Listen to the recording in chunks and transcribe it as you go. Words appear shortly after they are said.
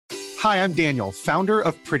Hi, I'm Daniel, founder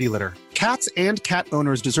of Pretty Litter. Cats and cat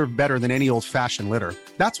owners deserve better than any old-fashioned litter.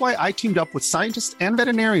 That's why I teamed up with scientists and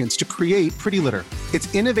veterinarians to create Pretty Litter.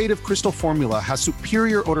 Its innovative crystal formula has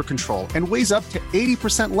superior odor control and weighs up to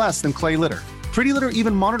 80% less than clay litter. Pretty Litter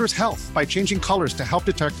even monitors health by changing colors to help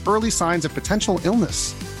detect early signs of potential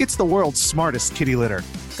illness. It's the world's smartest kitty litter.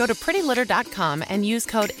 Go to prettylitter.com and use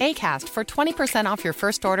code ACAST for 20% off your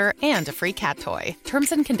first order and a free cat toy.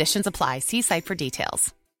 Terms and conditions apply. See site for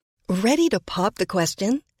details. Ready to pop the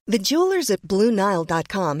question? The jewelers at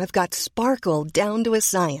BlueNile.com have got sparkle down to a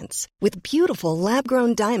science with beautiful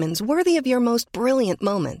lab-grown diamonds worthy of your most brilliant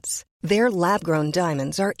moments. Their lab-grown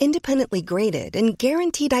diamonds are independently graded and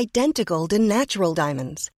guaranteed identical to natural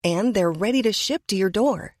diamonds, and they're ready to ship to your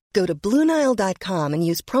door. Go to BlueNile.com and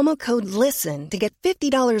use promo code LISTEN to get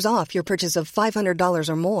 $50 off your purchase of $500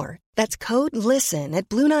 or more. That's code LISTEN at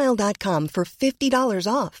BlueNile.com for $50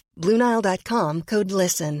 off. BlueNile.com, code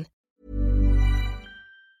LISTEN.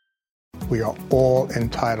 We are all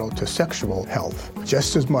entitled to sexual health,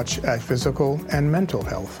 just as much as physical and mental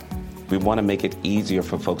health. We want to make it easier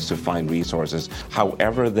for folks to find resources.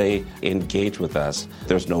 However they engage with us,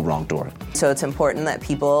 there's no wrong door. So it's important that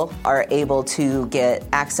people are able to get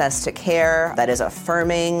access to care that is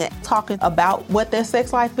affirming. Talking about what their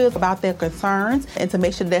sex life is, about their concerns, and to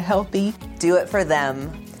make sure they're healthy. Do it for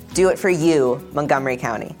them. Do it for you, Montgomery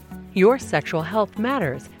County. Your sexual health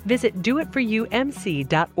matters. Visit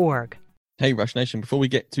doitforyoumc.org. Hey Rush Nation, before we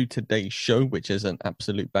get to today's show, which is an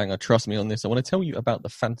absolute banger, trust me on this, I want to tell you about the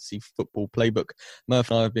Fantasy Football Playbook. Murph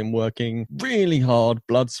and I have been working really hard.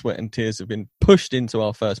 Blood, sweat and tears have been pushed into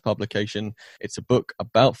our first publication. It's a book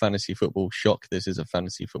about fantasy football. Shock, this is a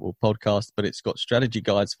fantasy football podcast, but it's got strategy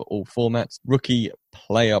guides for all formats, rookie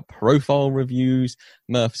player profile reviews,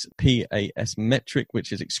 Murph's PAS metric,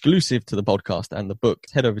 which is exclusive to the podcast and the book.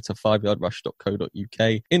 Head over to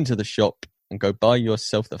 5yardrush.co.uk into the shop and go buy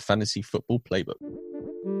yourself the Fantasy Football Playbook.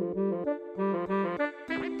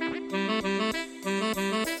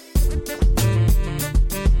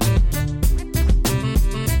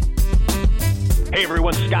 Hey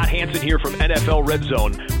everyone, Scott Hansen here from NFL Red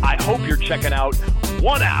Zone. I hope you're checking out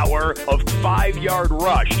 1 hour of 5 Yard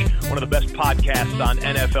Rush, one of the best podcasts on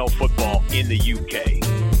NFL football in the UK.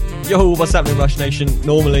 Yo, what's happening, Rush Nation?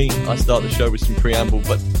 Normally, I start the show with some preamble,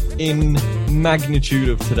 but in magnitude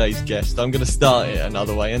of today's guest, I'm going to start it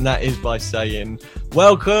another way, and that is by saying,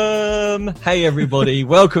 welcome! Hey, everybody.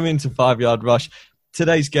 Welcome into 5 Yard Rush.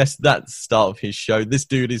 Today's guest, that's the start of his show. This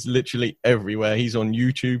dude is literally everywhere. He's on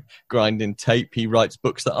YouTube, grinding tape. He writes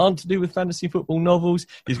books that aren't to do with fantasy football novels.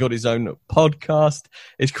 He's got his own podcast.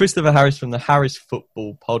 It's Christopher Harris from the Harris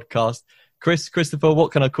Football Podcast. Christopher,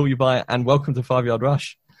 what can I call you by? And welcome to 5 Yard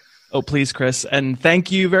Rush. Oh, please, Chris. And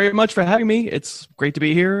thank you very much for having me. It's great to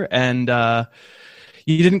be here. And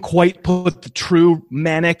you didn't quite put the true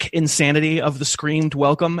manic insanity of the screamed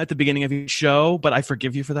welcome at the beginning of each show, but I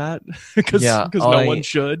forgive you for that because no one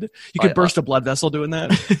should. You could burst a blood vessel doing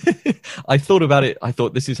that. I thought about it. I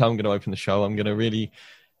thought, this is how I'm going to open the show. I'm going to really,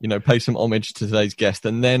 pay some homage to today's guest.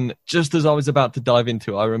 And then just as I was about to dive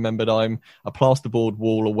into it, I remembered I'm a plasterboard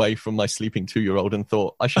wall away from my sleeping 2-year-old and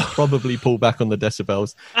thought I should probably pull back on the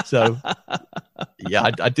decibels. So yeah,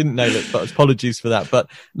 I didn't nail it, but apologies for that. But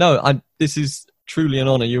no, this is truly an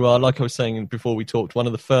honor. You are, like I was saying before we talked, one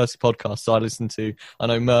of the first podcasts I listened to. I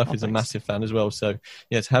know Murph is a massive fan as well. So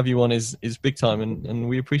yeah, to have you on is big time, and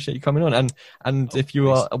we appreciate you coming on. And if you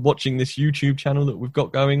are watching this YouTube channel that we've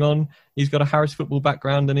got going on, he's got a Harris football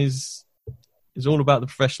background and is all about the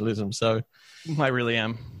professionalism. So I really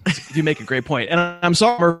am. You make a great point. And I'm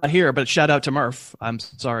sorry Murph's not here, but shout out to Murph. I'm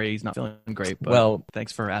sorry he's not feeling great, but well,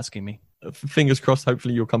 thanks for asking me. Fingers crossed,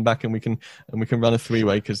 hopefully you'll come back and we can run a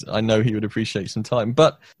 3-way, because I know he would appreciate some time.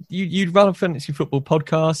 But you run a fantasy football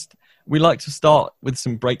podcast. We like to start with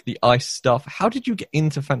some break the ice stuff. How did you get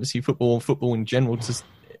into fantasy football and football in general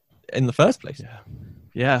in the first place?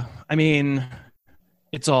 Yeah. I mean,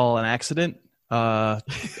 it's all an accident. I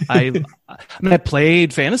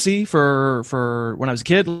played fantasy for when I was a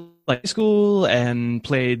kid, like high school, and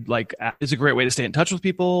played it's a great way to stay in touch with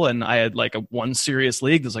people. And I had one serious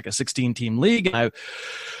league. There's a 16-team league, and I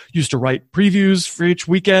used to write previews for each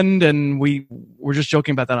weekend. And we were just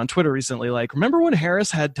joking about that on Twitter recently. Remember when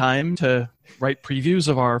Harris had time to write previews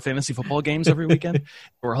of our fantasy football games every weekend? They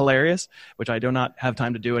were hilarious, which I do not have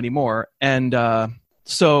time to do anymore. And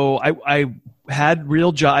so I had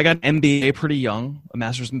real job. I got an MBA pretty young, a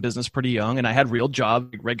master's in business pretty young, and I had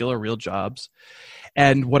regular real jobs.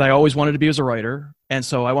 And what I always wanted to be was a writer. And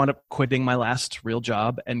so I wound up quitting my last real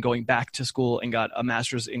job and going back to school and got a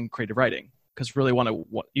master's in creative writing. because really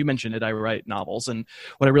what you mentioned it, I write novels, and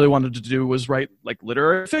what I really wanted to do was write like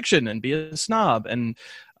literary fiction and be a snob. And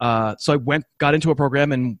so I got into a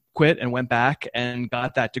program and quit and went back and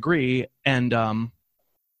got that degree. And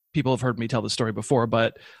people have heard me tell this story before,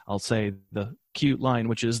 but I'll say the cute line,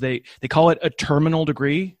 which is they call it a terminal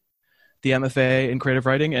degree, the MFA in creative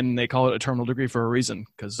writing, and they call it a terminal degree for a reason,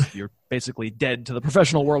 because you're basically dead to the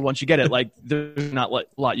professional world once you get it. Like, there's not a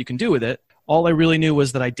lot you can do with it. All I really knew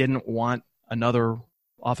was that I didn't want another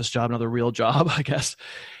office job, another real job, I guess.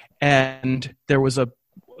 And there was a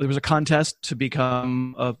contest to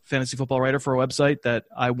become a fantasy football writer for a website that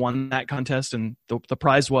I won that contest, and the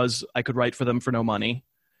prize was I could write for them for no money.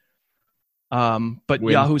 But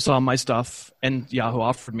Yahoo saw my stuff, and Yahoo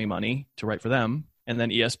offered me money to write for them. And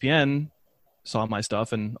then ESPN saw my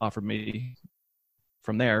stuff and offered me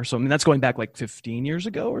from there. So, I mean, that's going back like 15 years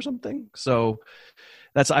ago or something. So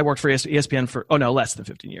I worked for ESPN for, less than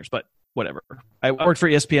 15 years, but whatever. I worked for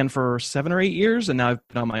ESPN for 7 or 8 years, and now I've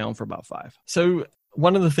been on my own for about 5. So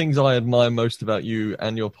one of the things I admire most about you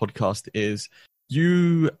and your podcast is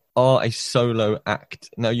you are a solo act.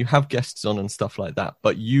 Now, you have guests on and stuff like that,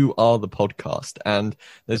 but you are the podcast. And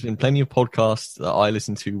there's been plenty of podcasts that I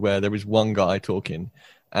listen to where there is one guy talking,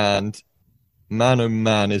 and man, oh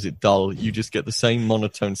man, is it dull. You just get the same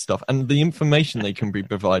monotone stuff. And the information they can be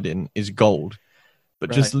providing is gold. But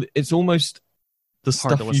right. Just, it's almost the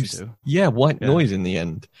hard stuff to listen to. Yeah, white noise in the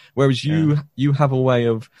end. Whereas you have a way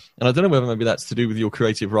of, and I don't know whether maybe that's to do with your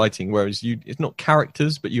creative writing, whereas it's not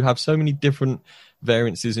characters, but you have so many different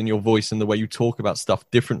variances in your voice and the way you talk about stuff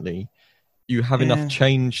differently. You have enough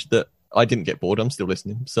change that I didn't get bored. I'm still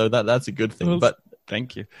listening. So that's a good thing. Well, but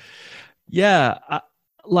thank you. Yeah.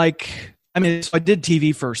 So I did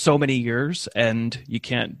TV for so many years, and you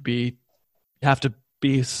have to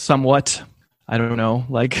be somewhat, I don't know,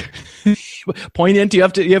 like poignant. You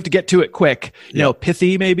have to get to it quick, you know,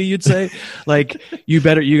 pithy, maybe you'd say. Like you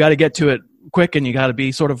got to get to it quick, and you got to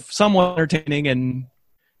be sort of somewhat entertaining and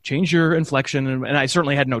change your inflection. And I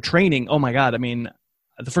certainly had no training. Oh my God. I mean,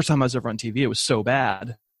 the first time I was ever on TV, it was so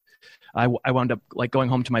bad. I wound up like going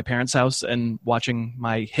home to my parents' house and watching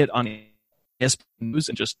my hit on ESPN News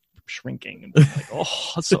and just shrinking. And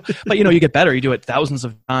like, but you get better. You do it thousands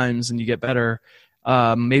of times and you get better.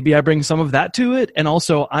 Maybe I bring some of that to it. And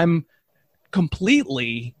also I'm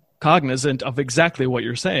completely cognizant of exactly what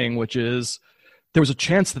you're saying, which is there was a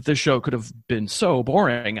chance that this show could have been so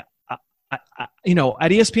boring. At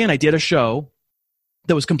ESPN, I did a show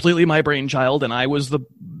that was completely my brainchild, and I was the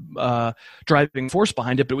driving force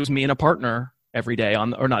behind it, but it was me and a partner every day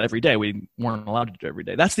or not every day. We weren't allowed to do it every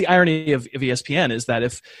day. That's the irony of ESPN, is that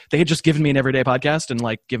if they had just given me an everyday podcast and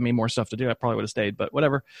like given me more stuff to do, I probably would have stayed, but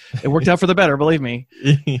whatever. It worked out for the better, believe me.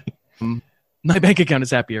 My bank account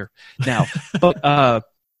is happier now, so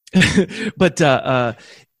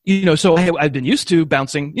I've been used to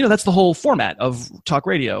bouncing, that's the whole format of talk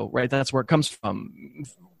radio, right? That's where it comes from.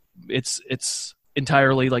 It's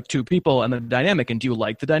entirely like two people and the dynamic. And do you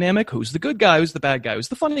like the dynamic? Who's the good guy? Who's the bad guy? Who's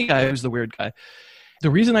the funny guy? Who's the weird guy? The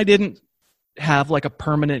reason I didn't have like a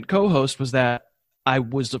permanent co-host was that I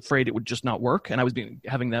was afraid it would just not work. And I was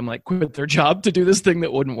having them like quit their job to do this thing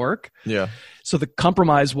that wouldn't work. Yeah. So the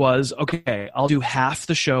compromise was, okay, I'll do half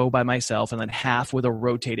the show by myself and then half with a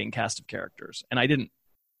rotating cast of characters. And I didn't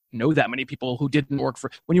know that many people who didn't work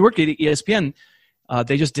for, when you worked at ESPN,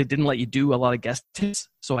 they just didn't let you do a lot of guest hits.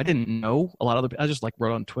 So I didn't know a lot of I just like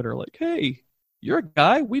wrote on Twitter like, hey, you're a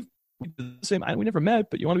guy. We did the same. We never met,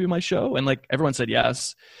 but you want to be on my show? And like everyone said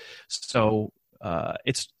yes. So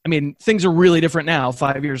things are really different now.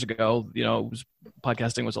 5 years ago,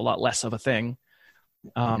 podcasting was a lot less of a thing.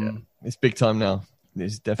 It's big time now.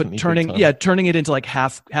 It's definitely turning it into like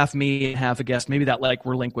half me and half a guest. Maybe that like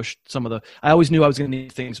relinquished some of the. I always knew I was going to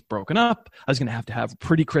need things broken up. I was going to have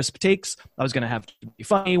pretty crisp takes. I was going to have to be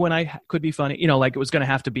funny when I could be funny. Like it was going to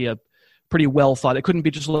have to be a pretty well thought. It couldn't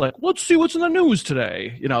be just like, let's see what's in the news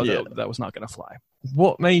today. That was not going to fly.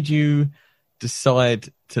 What made you decide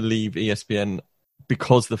to leave ESPN?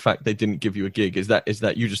 Because the fact they didn't give you a gig, is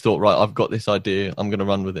that you just thought, right, I've got this idea, I'm going to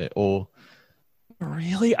run with it? Or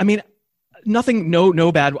really, I mean, nothing,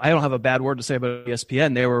 no bad. I don't have a bad word to say about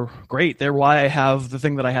ESPN. They were great. They're why I have the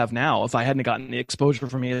thing that I have now. If I hadn't gotten the exposure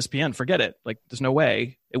from ESPN, forget it. Like, there's no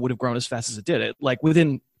way it would have grown as fast as it did. It like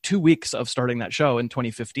within 2 weeks of starting that show in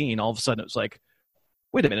 2015, all of a sudden it was like,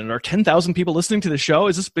 wait a minute, are 10,000 people listening to the show?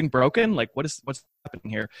 Is this being broken? Like, what's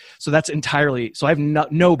happening here? So that's entirely. So I have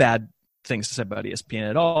no bad things to say about ESPN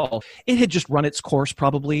at all. It had just run its course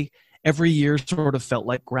probably. Every year sort of felt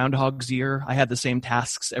like Groundhog's Year. I had the same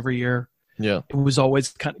tasks every year. Yeah. It was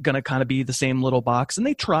always going to kind of be the same little box. And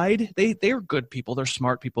they tried. They're good people. They're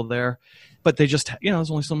smart people there. But they just,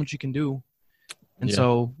 there's only so much you can do. And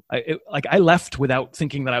so I left without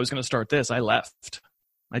thinking that I was going to start this. I left.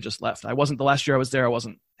 I just left. The last year I was there, I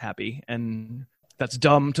wasn't happy. And that's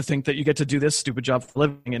dumb to think that you get to do this stupid job for a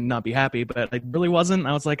living and not be happy. But I really wasn't.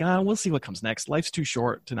 I was like, we'll see what comes next. Life's too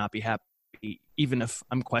short to not be happy, even if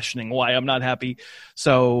I'm questioning why I'm not happy.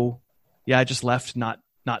 So yeah, I just left not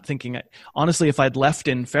thinking. Honestly, if I'd left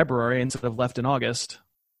in February instead of left in August,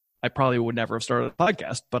 I probably would never have started a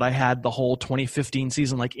podcast. But I had the whole 2015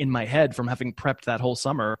 season like in my head from having prepped that whole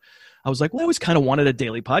summer. I was like, well, I always kind of wanted a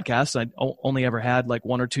daily podcast. I only ever had like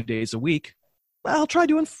 1 or 2 days a week. Well, I'll try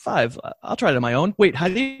doing 5. I'll try it on my own. Wait, how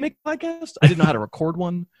do you make a podcast? I didn't know how to record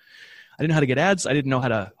one. I didn't know how to get ads. I didn't know how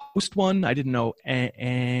to host one. I didn't know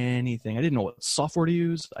anything. I didn't know what software to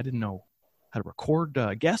use. I didn't know how to record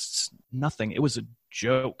guests. Nothing. It was a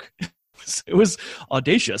joke. It was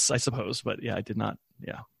audacious, I suppose. But yeah, I did not.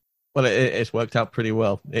 Yeah. Well, it's worked out pretty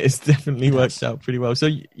well. It's definitely worked out pretty well. So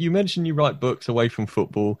you mentioned you write books away from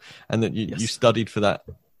football and that you studied for that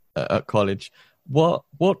at college. What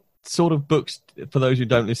sort of books, for those who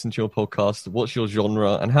don't listen to your podcast, what's your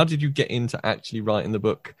genre and how did you get into actually writing the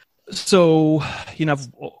book? So, I've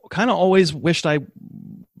kind of always wished I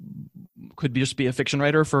could just be a fiction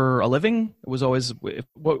writer for a living. It was always,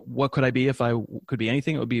 what could I be if I could be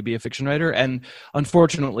anything? It would be a fiction writer. And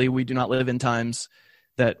unfortunately, we do not live in times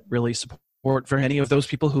that really support for any of those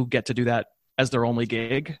people who get to do that as their only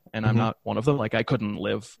gig. And I'm not one of them. Like I couldn't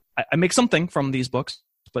live. I make something from these books,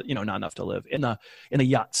 but not enough to live in a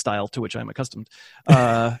yacht style to which I'm accustomed.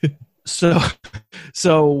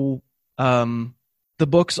 So the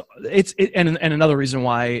books, and another reason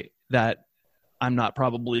why that I'm not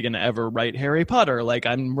probably going to ever write Harry Potter. Like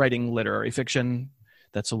I'm writing literary fiction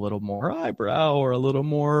that's a little more eyebrow or a little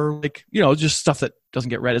more like, just stuff that doesn't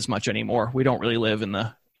get read as much anymore. We don't really live in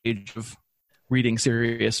the age of reading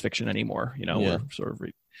serious fiction anymore. We're sort of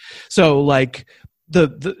so like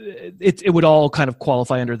it would all kind of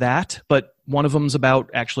qualify under that, but one of them's about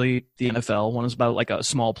actually the NFL. One is about like a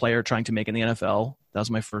small player trying to make in the NFL. That was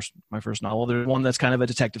my first novel. There's one that's kind of a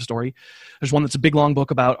detective story. There's one that's a big long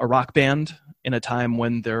book about a rock band in a time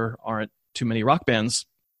when there aren't too many rock bands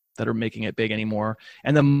that are making it big anymore.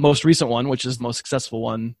 And the most recent one, which is the most successful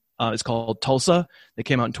one, is called Tulsa. It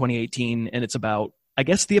came out in 2018, and it's about, I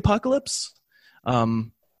guess, the apocalypse.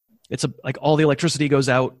 It's like all the electricity goes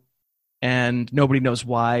out, and nobody knows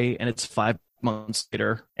why, and it's 5 months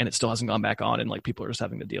later, and it still hasn't gone back on, and like people are just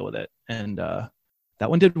having to deal with it. And that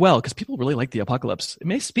one did well because people really like the apocalypse. It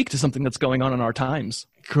may speak to something that's going on in our times.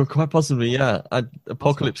 Quite possibly, yeah.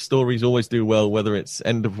 Apocalypse stories always do well, whether it's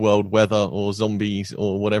end of world weather or zombies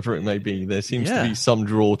or whatever it may be. There seems to be some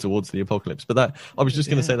draw towards the apocalypse. But that I was just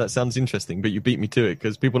going to say that sounds interesting, but you beat me to it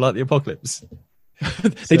because people like the apocalypse.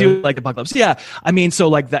 They do like apocalypse. Yeah. I mean, so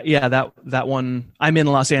like that, that one, I'm in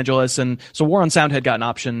Los Angeles, and so War on Sound had gotten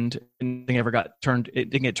optioned and it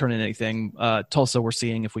didn't get turned into anything. Tulsa, we're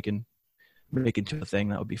seeing if we can make it into a thing.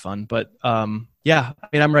 That would be fun. But yeah, I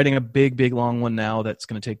mean, I'm writing a big long one now that's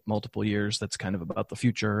going to take multiple years. That's kind of about the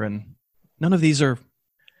future. And none of these are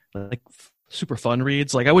like super fun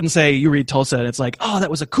reads. Like I wouldn't say you read Tulsa and it's like, oh,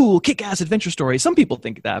 that was a cool kick-ass adventure story. Some people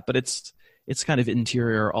think that, but it's kind of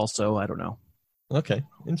interior also. I don't know. Okay,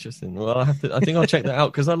 interesting. Well, I think I'll check that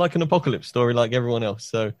out because I like an apocalypse story like everyone else.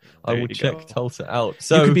 So I will check Tulsa out.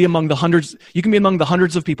 So you can be among the hundreds. You can be among the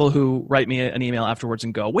hundreds of people who write me an email afterwards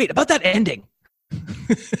and go, "Wait, about that ending."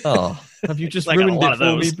 Oh, have you just ruined it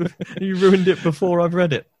for me? You ruined it before I've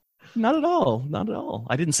read it. Not at all. Not at all.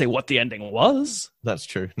 I didn't say what the ending was. That's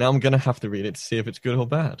true. Now I'm going to have to read it to see if it's good or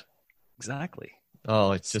bad. Exactly.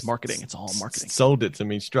 Oh, it's just marketing. It's all marketing. Sold it to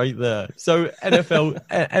me straight there. So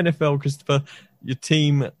NFL, Christopher. Your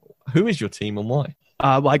team, who is your team and why?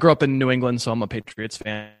 Well, I grew up in New England, so I'm a Patriots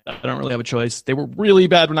fan. I don't really have a choice. They were really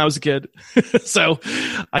bad when I was a kid. So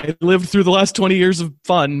I lived through the last 20 years of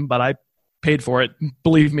fun, but I paid for it,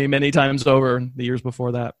 believe me, many times over the years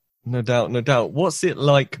before that. No doubt. What's it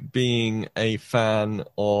like being a fan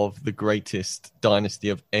of the greatest dynasty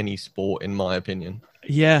of any sport, in my opinion?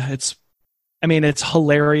 Yeah, it's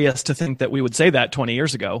hilarious to think that we would say that 20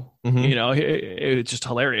 years ago. Mm-hmm. It's just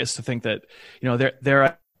hilarious to think that,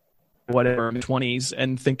 they're whatever, 20s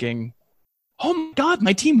and thinking, oh my God,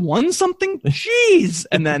 my team won something? Jeez.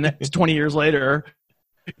 And then 20 years later,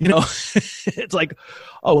 it's like,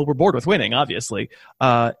 oh, well, we're bored with winning, obviously.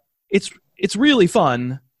 It's really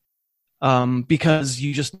fun because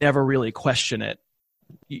you just never really question it.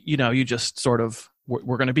 You just sort of,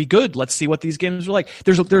 we're going to be good. Let's see what these games are like.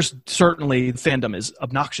 There's certainly fandom is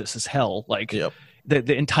obnoxious as hell. Like the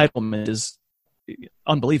entitlement is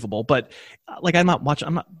unbelievable. But like, I'm not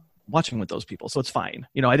watching with those people, so it's fine.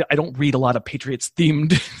 I don't read a lot of Patriots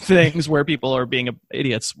themed things where people are being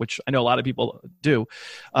idiots, which I know a lot of people do.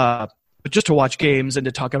 But just to watch games and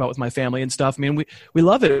to talk about with my family and stuff, I mean, we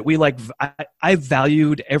love it. I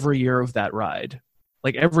valued every year of that ride.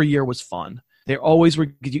 Like, every year was fun. They always were,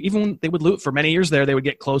 even when they would lose for many years there, they would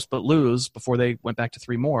get close but lose before they went back to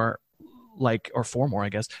 3 more, or 4 more, I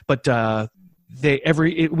guess. But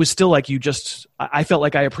it was still like I felt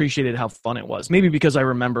like I appreciated how fun it was. Maybe because I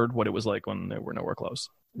remembered what it was like when they were nowhere close.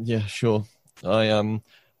 Yeah, sure. I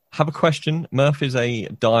have a question. Murph is a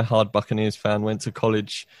diehard Buccaneers fan, went to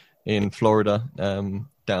college in Florida,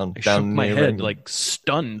 down shook my near head, Raymond. like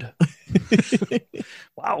stunned.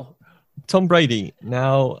 Wow. Tom Brady.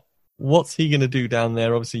 Now, what's he going to do down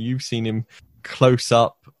there? Obviously, you've seen him close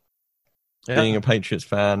up, being a Patriots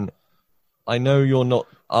fan. I know you're not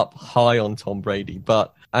up high on Tom Brady,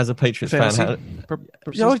 but as a Patriots fan,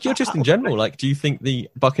 you're just in general. Like, do you think the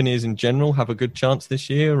Buccaneers in general have a good chance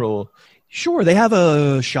this year? Or sure, they have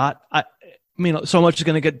a shot. I mean, so much is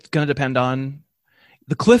going to depend on.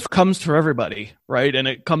 The cliff comes for everybody, right? And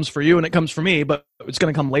it comes for you and it comes for me, but it's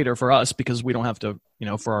going to come later for us because we don't have to,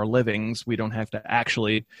 for our livings, we don't have to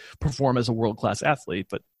actually perform as a world-class athlete.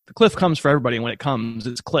 But the cliff comes for everybody. And when it comes,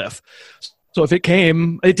 it's cliff. So if it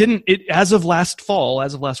came, as of last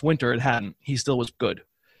winter, it hadn't. He still was good.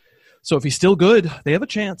 So if he's still good, they have a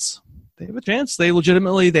chance. They have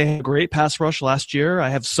a great pass rush last year. I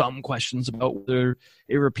have some questions about whether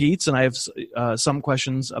it repeats, and I have some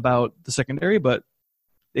questions about the secondary, but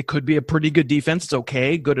it could be a pretty good defense. It's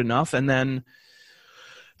okay, good enough. And then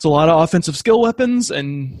it's a lot of offensive skill weapons,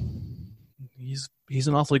 and he's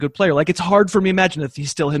an awfully good player. Like, it's hard for me to imagine if he's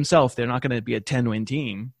still himself, they're not going to be a 10-win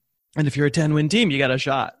team. And if you're a 10-win team, you got a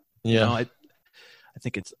shot. Yeah. I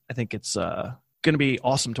think it's going to be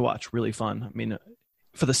awesome to watch. Really fun. I mean,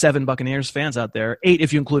 for the 7 Buccaneers fans out there, 8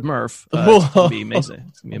 if you include Murph, it's going to be amazing.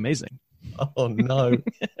 It's going to be amazing. Oh, no.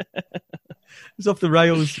 It's off the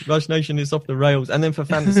rails. Rush Nation is off the rails. And then for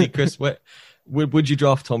fantasy, Chris, would you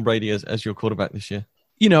draft Tom Brady as your quarterback this year?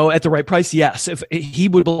 At the right price, yes. If he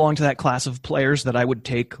would belong to that class of players that I would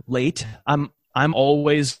take late, I'm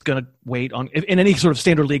always going to wait on in any sort of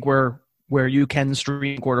standard league where you can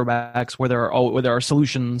stream quarterbacks, where there are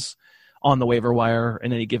solutions on the waiver wire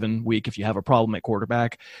in any given week. If you have a problem at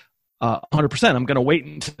quarterback, 100%, I'm going to wait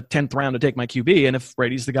until the 10th round to take my QB. And if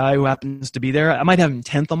Brady's the guy who happens to be there, I might have him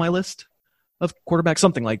 10th on my list of quarterbacks,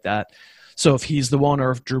 something like that. So if he's the one,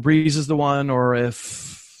 or if Drew Brees is the one, or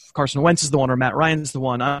if Carson Wentz is the one, or Matt Ryan's the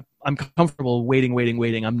one, I'm comfortable waiting.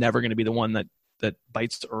 I'm never going to be the one that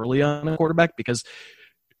bites early on a quarterback, because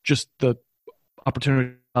just the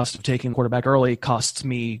opportunity cost of taking a quarterback early costs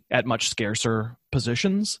me at much scarcer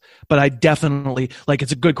positions. But I definitely,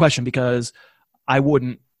 it's a good question, because I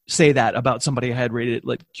wouldn't say that about somebody I had rated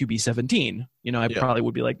like QB 17. Probably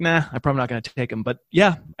would be like, nah, I'm probably not going to take him. But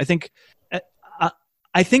yeah, I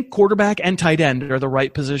think quarterback and tight end are the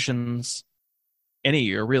right positions any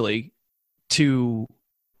year, really, to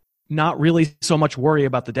not really so much worry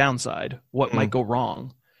about the downside, what might go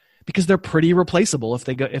wrong, because they're pretty replaceable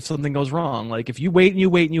if something goes wrong. Like, if you wait and you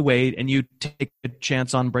wait and you wait and you take a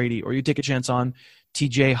chance on Brady, or you take a chance on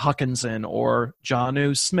TJ Hawkinson or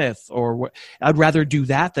Jonnu Smith, I'd rather do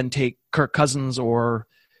that than take Kirk Cousins or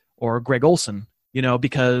Greg Olsen,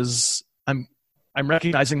 because I'm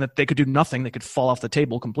recognizing that they could do nothing. They could fall off the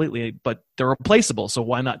table completely, but they're replaceable. So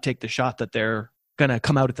why not take the shot that they're going to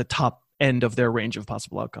come out at the top end of their range of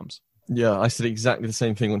possible outcomes? Yeah, I said exactly the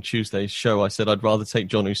same thing on Tuesday's show. I said I'd rather take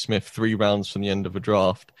Jonnu Smith 3 rounds from the end of a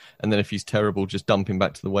draft, and then if he's terrible, just dump him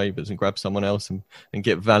back to the waivers and grab someone else and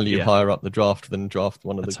get value higher up the draft than draft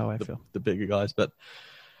one of the bigger guys. But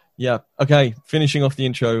yeah, okay, finishing off the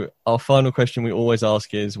intro, our final question we always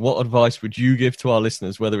ask is, what advice would you give to our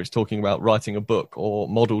listeners, whether it's talking about writing a book or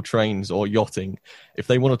model trains or yachting? If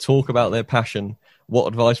they want to talk about their passion, what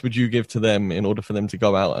advice would you give to them in order for them to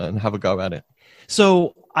go out and have a go at it?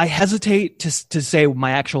 So I hesitate to say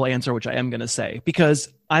my actual answer, which I am going to say, because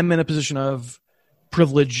I'm in a position of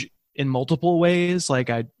privilege in multiple ways. Like,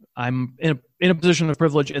 I'm in a position of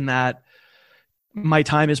privilege in that my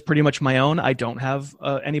time is pretty much my own. I don't have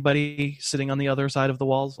anybody sitting on the other side of the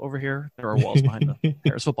walls over here. There are walls behind the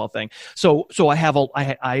Harris football thing. So I have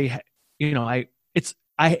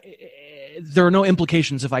there are no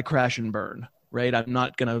implications if I crash and burn, right? I'm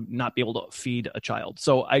not going to not be able to feed a child.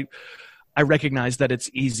 So I recognize that it's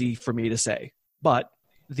easy for me to say, but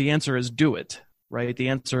the answer is do it, right? The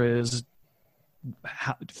answer is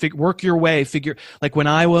work your way, like when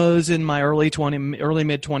I was in my early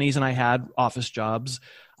mid-20s and I had office jobs,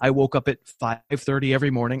 I woke up at 5:30 every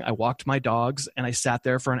morning. I walked my dogs and I sat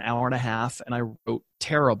there for an hour and a half and I wrote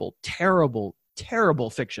terrible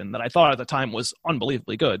fiction that I thought at the time was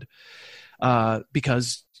unbelievably good.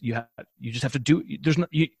 Because you just have to do,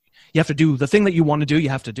 you have to do the thing that you want to do. You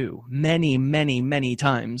have to do many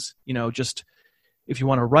times, just if you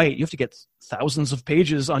want to write, you have to get thousands of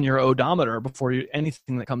pages on your odometer before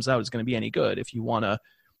anything that comes out is going to be any good. If you want to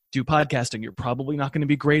do podcasting, you're probably not going to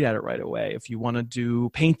be great at it right away. If you want to do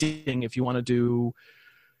painting, if you want to do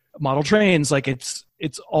model trains, like it's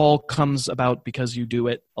all comes about because you do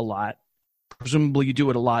it a lot. Presumably you do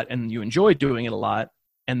it a lot and you enjoy doing it a lot.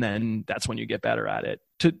 And then that's when you get better at it.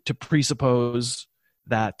 To presuppose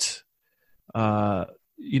that,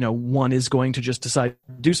 one is going to just decide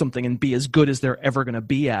to do something and be as good as they're ever going to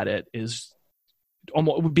be at it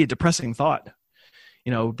would be a depressing thought.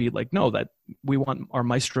 It would be like, no, that we want our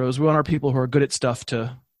maestros, we want our people who are good at stuff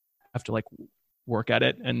to have to like work at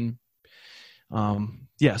it. And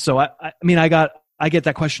so I get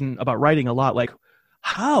that question about writing a lot, like,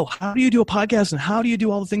 how do you do a podcast and how do you do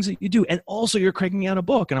all the things that you do? And also you're cranking out a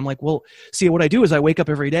book. And I'm like, well, see, what I do is I wake up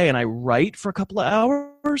every day and I write for a couple of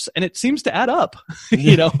hours and it seems to add up,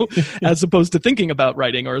 as opposed to thinking about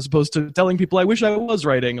writing or as opposed to telling people I wish I was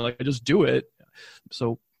writing. Like I just do it.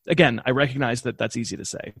 So again, I recognize that that's easy to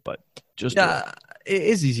say, but just it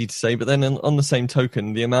is easy to say. But then on the same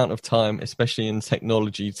token, the amount of time, especially in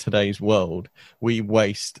technology today's world, we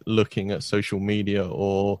waste looking at social media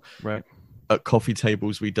or right. at coffee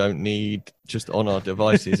tables we don't need, just on our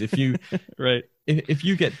devices. If you right, if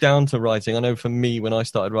you get down to writing, I know for me when I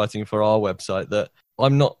started writing for our website that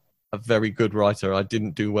I'm not a very good writer. I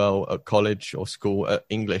didn't do well at college or school at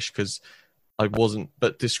English because I wasn't,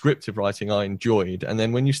 but descriptive writing I enjoyed. And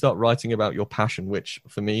then when you start writing about your passion, which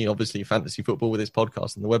for me, obviously fantasy football with this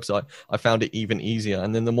podcast and the website, I found it even easier.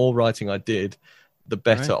 And then the more writing I did, the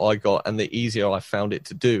better I got and the easier I found it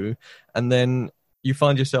to do. And then you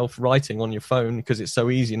find yourself writing on your phone because it's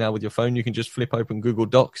so easy now with your phone. You can just flip open Google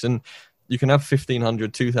Docs and you can have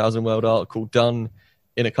 1,500, 2,000 word article done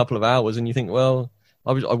in a couple of hours. And you think, well,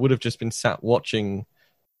 I would have just been sat watching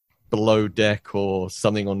Below Deck or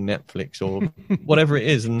something on Netflix or whatever it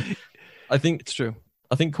is. And I think it's true.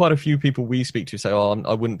 I think quite a few people we speak to say, oh,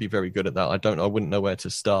 I wouldn't be very good at that. I wouldn't know where to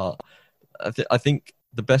start. I think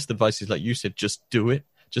the best advice is, like you said, just do it.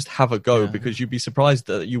 Just have a go, because you'd be surprised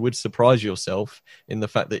that you would surprise yourself in the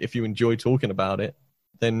fact that if you enjoy talking about it,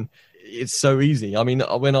 then it's so easy. I mean,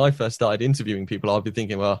 when I first started interviewing people, I'd be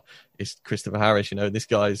thinking, well, it's Christopher Harris, this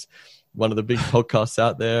guy's one of the big podcasts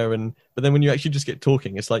out there. But then when you actually just get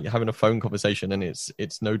talking, it's like you're having a phone conversation and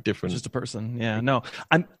it's no different. Just a person. Yeah, no,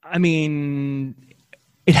 I mean,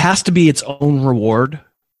 it has to be its own reward.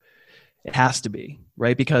 It has to be,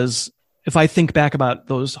 right? Because if I think back about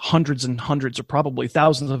those hundreds and hundreds or probably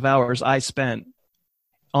thousands of hours I spent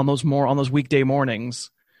on those weekday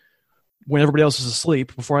mornings when everybody else was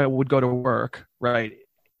asleep before I would go to work, right?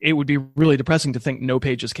 It would be really depressing to think no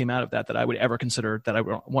pages came out of that I would ever consider that I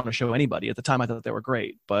would want to show anybody. At the time, I thought they were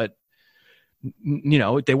great, but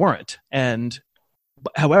they weren't.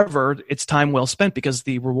 However, it's time well spent because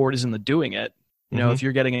the reward is in the doing it. If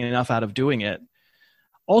you're getting enough out of doing it.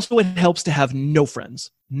 Also, it helps to have no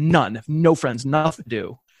friends. No friends, nothing to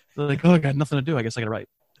do. They're like, oh, I got nothing to do. I guess I got to write.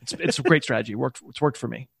 It's a great strategy. It's worked for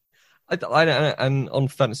me. And on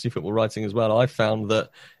fantasy football writing as well, I found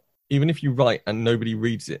that even if you write and nobody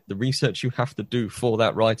reads it, the research you have to do for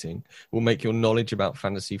that writing will make your knowledge about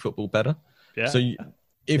fantasy football better. Yeah. So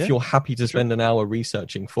if you're happy to spend an hour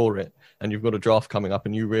researching for it and you've got a draft coming up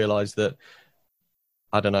and you realize that,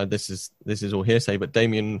 I don't know, this is all hearsay, but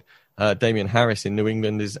Damian Harris in New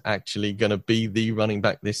England is actually going to be the running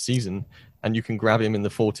back this season, and you can grab him in the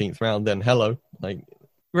 14th round, then hello.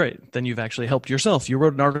 Right. Then you've actually helped yourself. You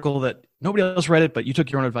wrote an article that nobody else read it, but you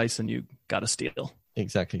took your own advice and you got a steal.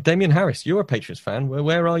 Exactly. Damian Harris, you're a Patriots fan.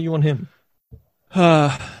 Where are you on him?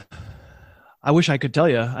 I wish I could tell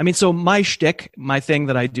you. I mean, so my shtick, my thing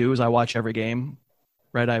that I do is I watch every game.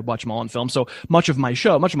 Right, I watch them all on film. So much of my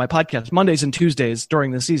podcast, Mondays and Tuesdays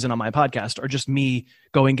during the season on my podcast are just me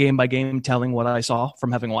going game by game, telling what I saw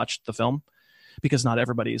from having watched the film, because not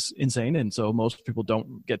everybody's insane, and so most people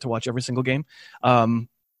don't get to watch every single game.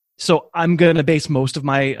 So I'm going to base most of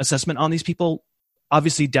my assessment on these people.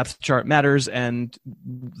 Obviously, depth chart matters, and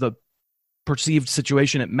the perceived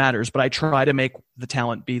situation, it matters, but I try to make the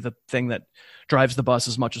talent be the thing that drives the bus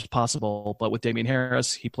as much as possible. But with Damian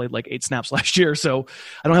Harris, he played like 8 snaps last year, so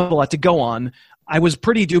I don't have a lot to go on. I was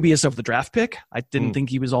pretty dubious of the draft pick. I didn't think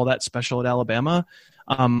he was all that special at Alabama.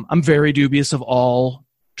 I'm very dubious of all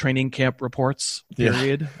training camp reports,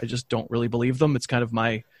 period. I just don't really believe them. It's kind of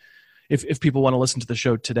my, if people want to listen to the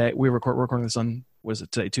show today, we're recording this on, was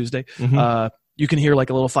it today, Tuesday? You can hear like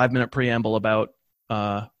a little 5-minute preamble about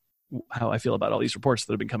how I feel about all these reports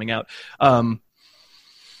that have been coming out.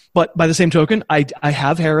 But by the same token, I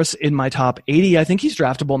have Harris in my top 80. I think he's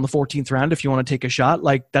draftable in the 14th round if you want to take a shot.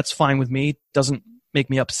 Like, that's fine with me. Doesn't make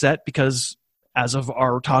me upset because as of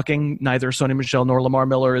our talking, neither Sony Michel nor Lamar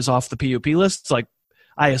Miller is off the PUP list. Like,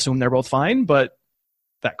 I assume they're both fine, but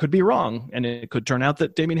that could be wrong. And it could turn out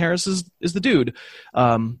that Damien Harris is the dude.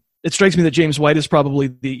 It strikes me that James White is probably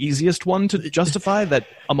the easiest one to justify, that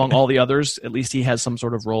among all the others, at least he has some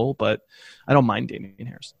sort of role, but I don't mind Damien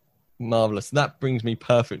Harris. Marvelous. That brings me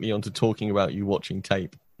perfectly onto talking about you watching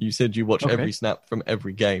tape. You said you watch every snap from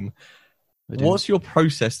every game. What's your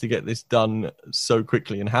process to get this done so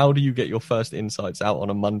quickly, and how do you get your first insights out on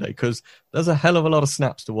a Monday? Because there's a hell of a lot of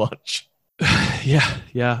snaps to watch.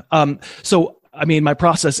 Yeah. So, I mean, my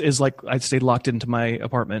process is like I stayed locked into my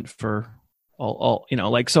apartment for all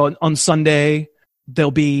so on Sunday,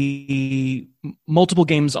 there'll be multiple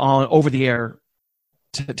games on over the air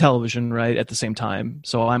television, right, at the same time.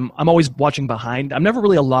 So I'm always watching behind. I'm never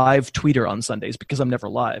really a live tweeter on Sundays because I'm never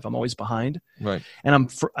live. I'm always behind. Right. And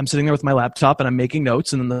I'm sitting there with my laptop and I'm making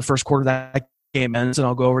notes. And then the first quarter of that game ends, and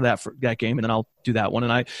I'll go over that game, and then I'll do that one.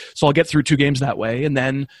 And so I'll get through 2 games that way. And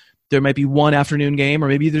then there might be one afternoon game, or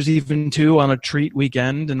maybe there's even 2 on a treat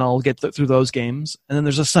weekend, and I'll get through those games. And then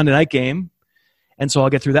there's a Sunday night game, and so I'll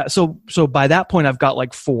get through that. So by that point, I've got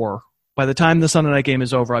like 4. By the time the Sunday night game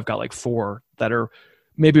is over, I've got like 4 that are.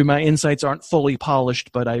 Maybe my insights aren't fully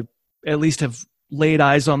polished, but I at least have laid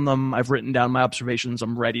eyes on them. I've written down my observations.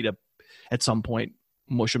 I'm ready to, at some point,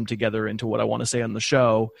 mush them together into what I want to say on the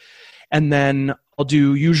show. And then I'll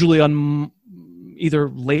do usually on either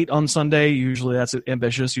late on Sunday. Usually that's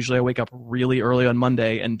ambitious. Usually I wake up really early on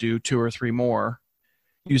Monday and do 2 or 3 more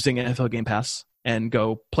using NFL Game Pass and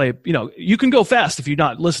go play. You know, you can go fast if you're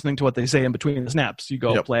not listening to what they say in between the snaps. You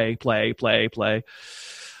go play.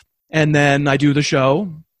 And then I do the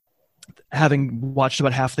show, having watched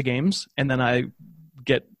about half the games, and then I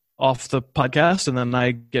get off the podcast, and then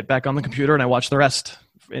I get back on the computer and I watch the rest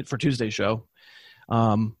for Tuesday's show.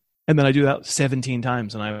 And then I do that 17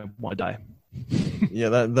 times, and I want to die. Yeah,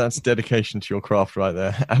 that's dedication to your craft right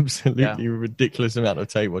there. Absolutely ridiculous amount of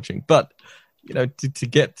tape watching. But, you know, to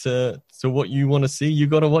get to what you want to see, you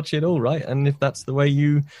got to watch it all, right? And if that's the way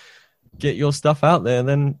you get your stuff out there,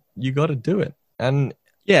 then you got to do it. And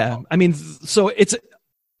yeah, I mean, so it's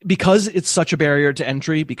because it's such a barrier to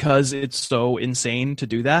entry, because it's so insane to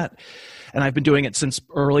do that, and I've been doing it since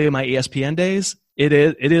early in my ESPN days. It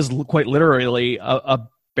is quite literally a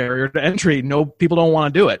barrier to entry. No, people don't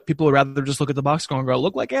want to do it. People would rather just look at the box score and go,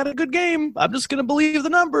 "Look like I had a good game. I'm just going to believe the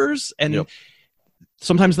numbers." And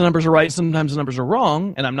sometimes the numbers are right, sometimes the numbers are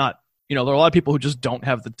wrong. And I'm not, there are a lot of people who just don't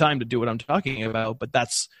have the time to do what I'm talking about. But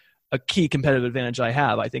that's a key competitive advantage I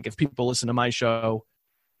have. I think if people listen to my show,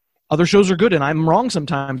 other shows are good, and I'm wrong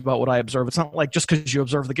sometimes about what I observe. It's not like just because you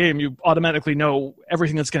observe the game, you automatically know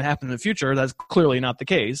everything that's going to happen in the future. That's clearly not the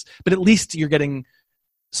case. But at least you're getting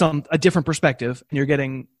a different perspective,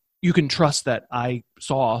 and you can trust that I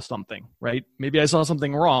saw something, right? Maybe I saw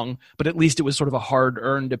something wrong, but at least it was sort of a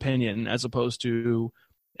hard-earned opinion, as opposed to,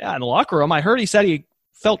 in the locker room, I heard he said he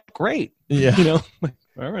felt great. Yeah.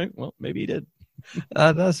 All right, well, maybe he did.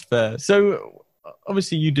 That's fair. So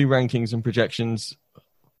obviously you do rankings and projections.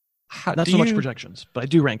 Not so much projections, but I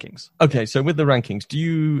do rankings. Okay, so with the rankings, do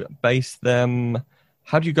you base them?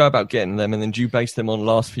 How do you go about getting them? And then do you base them on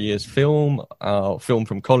last few years' film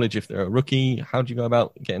from college if they're a rookie? How do you go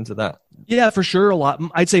about getting to that? Yeah, for sure. A lot.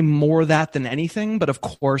 I'd say more that than anything. But of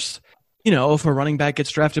course, if a running back gets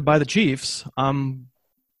drafted by the Chiefs, I'm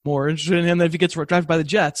more interested in him than if he gets drafted by the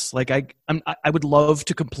Jets. Like I would love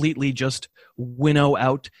to completely just winnow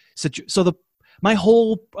out. So my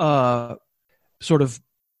whole sort of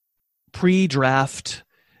pre-draft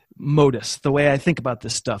modus, the way I think about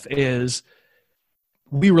this stuff is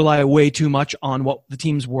we rely way too much on what the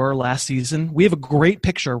teams were last season. We have a great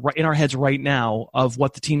picture right in our heads right now of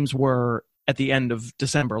what the teams were at the end of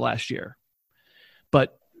December last year.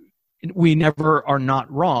 But we never are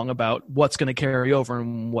not wrong about what's going to carry over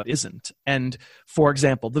and what isn't. And for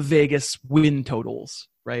example, the Vegas win totals,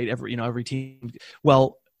 right? Every team,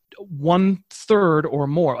 1/3 or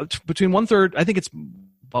more, between 1/3, I think it's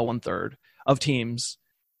about 1/3 of teams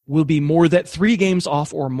will be more than 3 games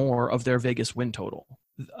off or more of their Vegas win total.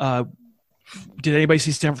 Did anybody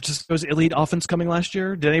see San Francisco's elite offense coming last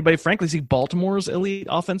year? Did anybody, frankly, see Baltimore's elite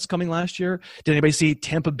offense coming last year? Did anybody see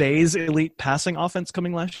Tampa Bay's elite passing offense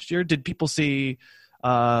coming last year? Did people see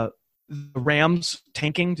the Rams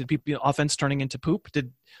tanking? Did people offense turning into poop?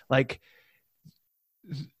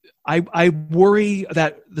 I worry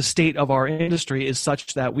that the state of our industry is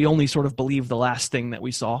such that we only sort of believe the last thing that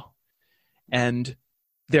we saw, and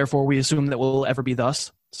therefore we assume that we'll ever be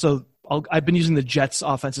thus. So I've been using the Jets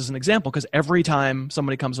offense as an example because every time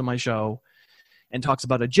somebody comes on my show and talks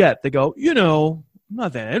about a Jet, they go, I'm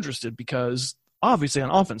not that interested because obviously on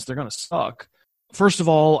offense they're going to suck. First of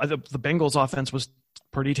all, the Bengals offense was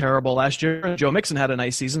pretty terrible last year. Joe Mixon had a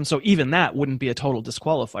nice season, so even that wouldn't be a total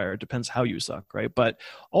disqualifier. It depends how you suck, right? But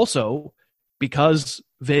also, because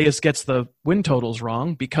Vegas gets the win totals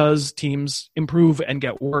wrong, because teams improve and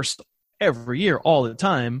get worse every year, all the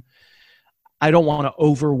time, I don't want to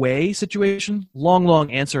overweigh situation.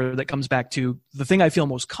 Long answer that comes back to the thing I feel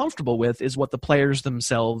most comfortable with is what the players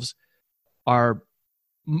themselves are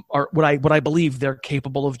what I believe they're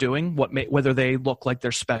capable of doing, whether they look like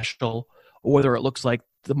they're special or whether it looks like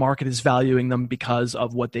the market is valuing them because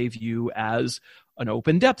of what they view as an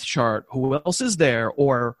open depth chart. Who else is there?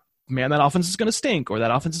 Or, man, that offense is going to stink, or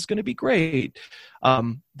that offense is going to be great.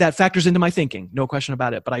 That factors into my thinking, no question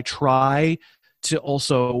about it. But I try to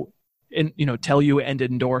also tell you and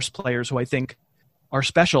endorse players who I think are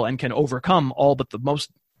special and can overcome all but the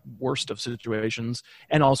most worst of situations,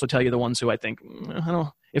 and also tell you the ones who I think,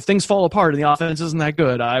 if things fall apart and the offense isn't that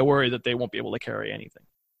good, I worry that they won't be able to carry anything.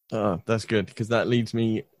 Oh, that's good, because that leads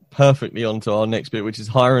me perfectly onto our next bit, which is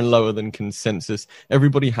higher and lower than consensus.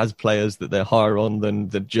 Everybody has players that they're higher on than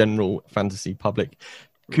the general fantasy public.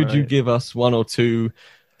 Could you give us one or two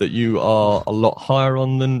that you are a lot higher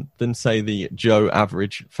on than say the Joe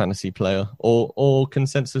average fantasy player, or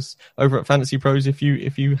consensus over at Fantasy Pros, if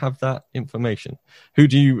you have that information? Who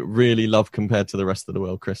do you really love compared to the rest of the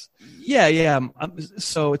world, Chris? Yeah.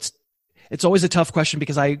 So it's always a tough question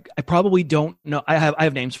because I probably don't know. I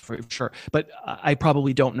have names for sure, but I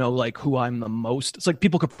probably don't know like who I'm the most. It's like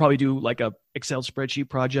people could probably do like a Excel spreadsheet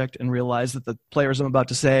project and realize that the players I'm about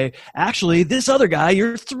to say, actually, this other guy,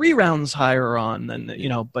 you're 3 rounds higher on than,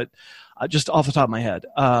 but just off the top of my head.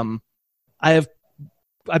 I've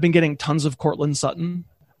been getting tons of Courtland Sutton.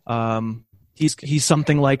 He's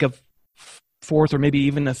something like a 4th or maybe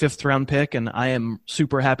even a 5th round pick, and I am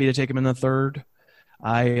super happy to take him in the 3rd.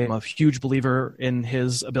 I am a huge believer in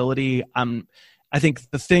his ability. I think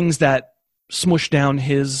the things that smush down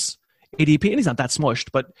his ADP, and he's not that smushed,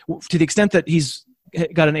 but to the extent that he's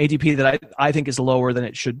got an ADP that I think is lower than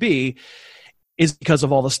it should be, is because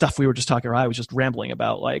of all the stuff we were just talking about. I was just rambling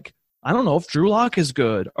about, like, I don't know if Drew Lock is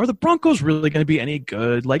good. Are the Broncos really going to be any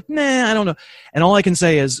good? Like, nah, I don't know. And all I can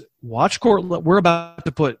say is watch Courtland. We're about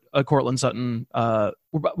to put a Courtland Sutton. We're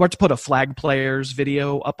about to put a flag players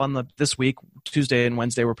video up on this week, Tuesday and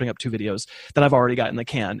Wednesday. We're putting up 2 videos that I've already got in the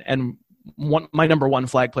can. And my number 1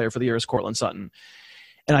 flag player for the year is Courtland Sutton.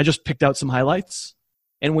 And I just picked out some highlights.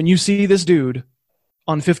 And when you see this dude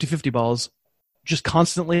on 50-50 balls, just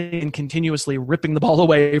constantly and continuously ripping the ball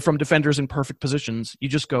away from defenders in perfect positions, you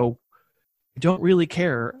just go, I don't really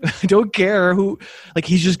care. I don't care who, like,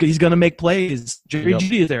 he's going to make plays. Jerry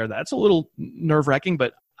Jeudy is there. That's a little nerve-wracking,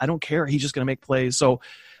 but I don't care. He's just going to make plays. So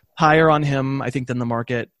higher on him, I think, than the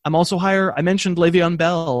market. I'm also higher. I mentioned Le'Veon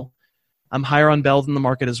Bell. I'm higher on Bell than the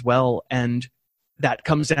market as well. And that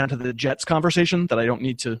comes down to the Jets conversation that I don't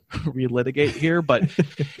need to relitigate here. But,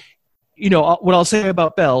 what I'll say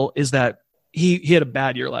about Bell is that he had a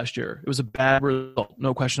bad year last year. It was a bad result,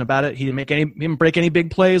 no question about it. He didn't break any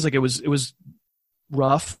big plays. Like, it was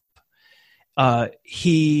rough.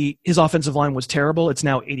 His offensive line was terrible. It's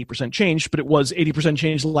now 80% changed, but it was 80%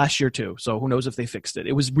 changed last year too. So who knows if they fixed it.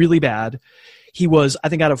 It was really bad. He was, I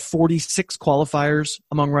think, out of 46 qualifiers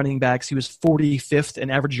among running backs, he was 45th in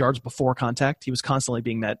average yards before contact. He was constantly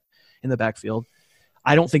being met in the backfield.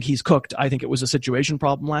 I don't think he's cooked. I think it was a situation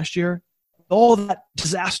problem last year. All that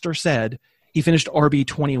disaster said, he finished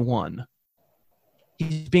RB21.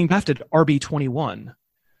 He's being drafted RB21.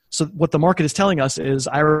 So what the market is telling us is,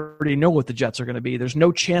 I already know what the Jets are going to be. There's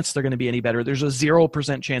no chance they're going to be any better. There's a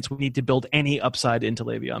 0% chance we need to build any upside into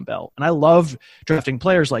Le'Veon Bell. And I love drafting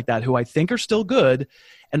players like that who I think are still good.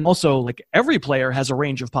 And also, like, every player has a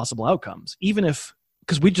range of possible outcomes,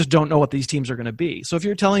 because we just don't know what these teams are going to be. So if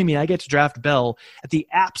you're telling me I get to draft Bell at the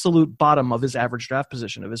absolute bottom of his average draft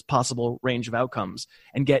position, of his possible range of outcomes,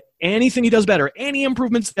 and get anything he does better, any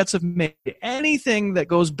improvements that's made, anything that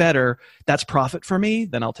goes better, that's profit for me,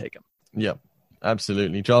 then I'll take him. Yeah,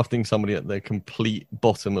 absolutely. Drafting somebody at the complete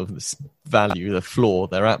bottom of this value, the floor,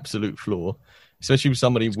 their absolute floor, especially with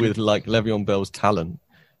somebody with like Le'Veon Bell's talent.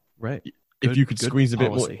 Right. If you could squeeze a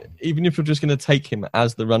bit more, even if you're just going to take him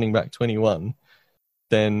as the running back 21,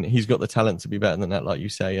 then he's got the talent to be better than that, like you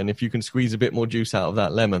say. And if you can squeeze a bit more juice out of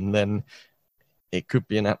that lemon, then it could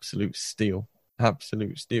be an absolute steal.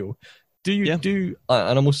 Absolute steal. And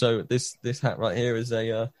I'm also, this hat right here is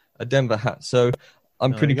a Denver hat. So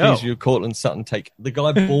I'm pretty pleased with your Courtland Sutton take. The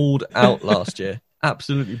guy balled out last year.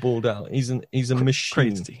 Absolutely balled out. He's a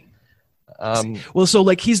machine. Crazy. So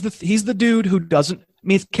like he's the dude who doesn't. I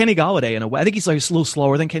mean, it's Kenny Golladay in a way. I think he's like a little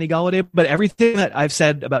slower than Kenny Golladay, but everything that I've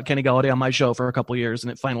said about Kenny Golladay on my show for a couple of years,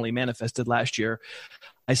 and it finally manifested last year,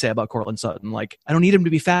 I say about Courtland Sutton. Like, I don't need him to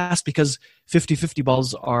be fast because 50-50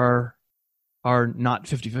 balls are not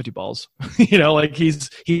 50-50 balls. Like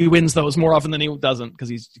he wins those more often than he doesn't because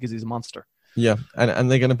he's a monster. Yeah, and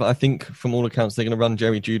they're gonna. I think from all accounts they're gonna run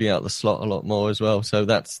Jerry Jeudy out the slot a lot more as well. So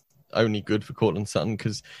that's only good for Courtland Sutton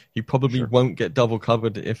because he probably won't get double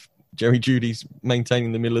covered if Jerry Jeudy's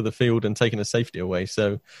maintaining the middle of the field and taking a safety away.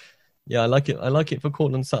 So, yeah, I like it. I like it for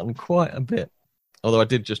Courtland Sutton quite a bit. Although I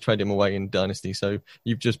did just trade him away in Dynasty, so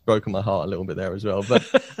you've just broken my heart a little bit there as well. But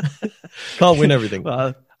can't win everything.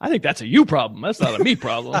 I think that's a you problem. That's not a me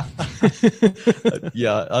problem.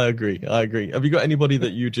 Yeah, I agree. Have you got anybody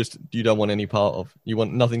that you don't want any part of? You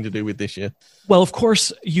want nothing to do with this year? Well, of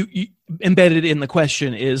course, you embedded in the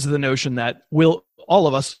question is the notion that all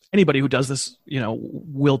of us, anybody who does this,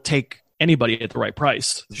 will take anybody at the right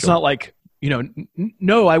price. It's not like,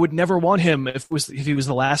 no, I would never want him if he was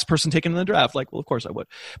the last person taken in the draft. Like, well, of course I would.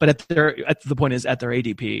 But the point is at their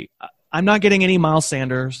ADP, I'm not getting any Miles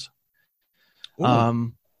Sanders.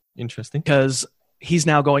 Ooh, interesting. Because he's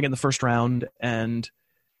now going in the first round, and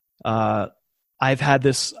I've had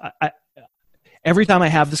this. Every time I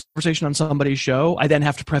have this conversation on somebody's show, I then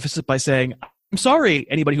have to preface it by saying, I'm sorry,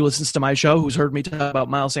 anybody who listens to my show who's heard me talk about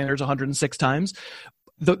Miles Sanders 106 times.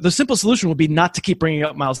 The simple solution would be not to keep bringing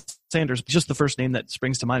up Miles Sanders, just the first name that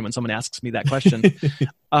springs to mind when someone asks me that question.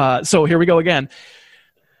 So here we go again.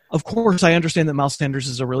 Of course, I understand that Miles Sanders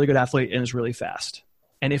is a really good athlete and is really fast.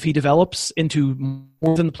 And if he develops into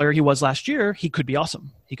more than the player he was last year, he could be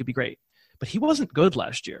awesome. He could be great. But he wasn't good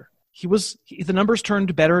last year. The numbers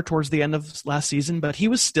turned better towards the end of last season, but he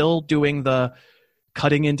was still doing the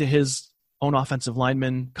cutting into his own offensive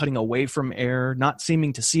lineman, cutting away from air, not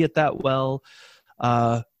seeming to see it that well,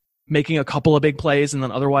 making a couple of big plays, and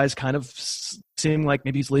then otherwise kind of seeming like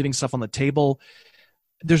maybe he's leaving stuff on the table.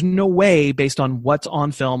 There's no way, based on what's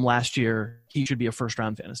on film last year, he should be a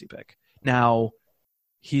first-round fantasy pick. Now,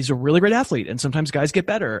 he's a really great athlete, and sometimes guys get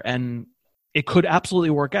better, and it could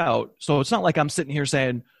absolutely work out. So it's not like I'm sitting here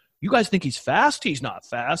saying, you guys think he's fast? He's not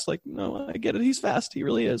fast. Like, no, I get it. He's fast. He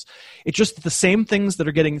really is. It's just the same things that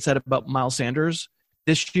are getting said about Miles Sanders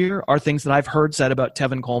this year are things that I've heard said about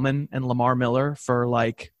Tevin Coleman and Lamar Miller for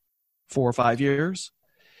like 4 or 5 years.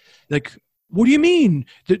 Like, what do you mean?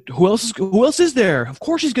 Who else is there? Of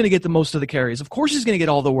course he's going to get the most of the carries. Of course he's going to get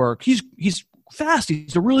all the work. He's fast.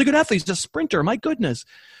 He's a really good athlete. He's a sprinter. My goodness.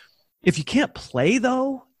 If you can't play,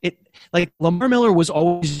 though, like Lamar Miller was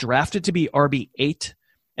always drafted to be RB8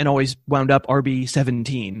 and always wound up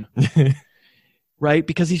RB17, right?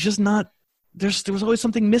 Because he's just not. There was always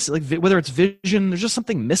something missing. Like whether it's vision, there's just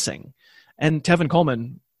something missing. And Tevin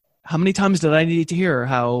Coleman, how many times did I need to hear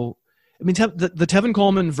how? I mean, the Tevin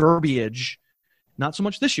Coleman verbiage, not so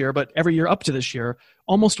much this year, but every year up to this year,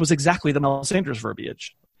 almost was exactly the Miles Sanders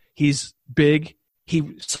verbiage. He's big. He's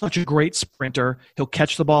such a great sprinter. He'll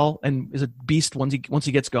catch the ball and is a beast once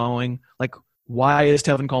he gets going. Like, why is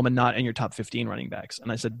Tevin Coleman not in your top 15 running backs?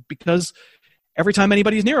 And I said, because every time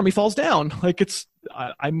anybody's near him, he falls down. Like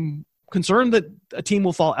I'm concerned that a team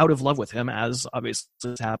will fall out of love with him, as obviously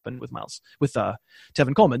has happened with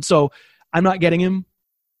Tevin Coleman. So I'm not getting him.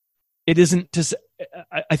 It isn't to.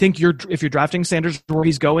 I think if you're drafting Sanders where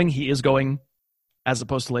he's going, he is going, as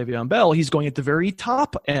opposed to Le'Veon Bell, he's going at the very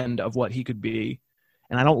top end of what he could be.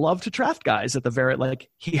 And I don't love to draft guys at the very,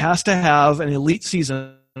 he has to have an elite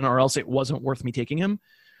season or else it wasn't worth me taking him.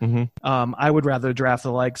 Mm-hmm. I would rather draft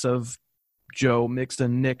the likes of Joe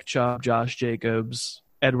Mixon, Nick Chubb, Josh Jacobs,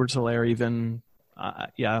 Edwards-Helaire even.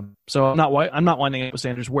 Yeah. So I'm not winding up with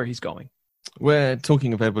Sanders where he's going. We're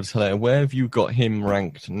talking of Edwards-Helaire. Where have you got him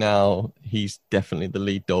ranked now? He's definitely the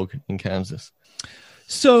lead dog in Kansas.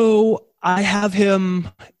 So I have him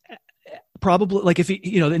probably, like, if he,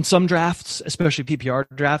 in some drafts, especially PPR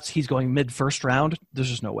drafts, he's going mid-first round. There's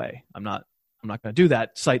just no way. I'm not going to do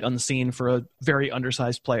that sight unseen for a very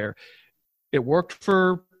undersized player. It worked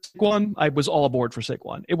for Saquon. I was all aboard for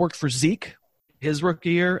Saquon. It worked for Zeke his rookie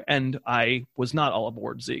year, and I was not all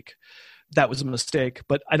aboard Zeke. That was a mistake,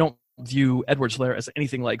 but I don't view Edwards-Helaire as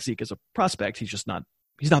anything like Zeke as a prospect. He's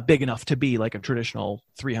not big enough to be like a traditional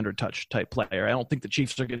 300 touch type player. I don't think the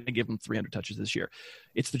Chiefs are going to give him 300 touches this year.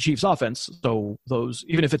 It's the Chiefs offense. So those,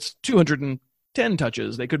 even if it's 210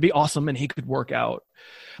 touches, they could be awesome and he could work out,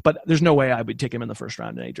 but there's no way I would take him in the first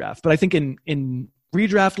round in a draft. But I think in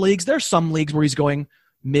redraft leagues, there's some leagues where he's going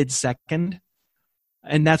mid-second,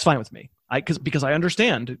 and that's fine with me. Because I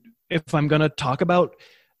understand if I'm going to talk about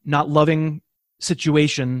not loving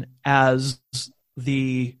situation as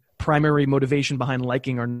the primary motivation behind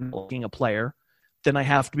liking or not liking a player, then I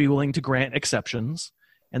have to be willing to grant exceptions.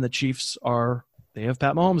 And the Chiefs they have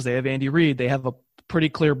Pat Mahomes, they have Andy Reid, they have a pretty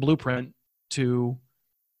clear blueprint to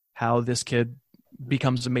how this kid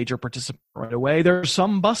becomes a major participant right away. There's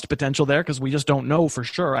some bust potential there because we just don't know for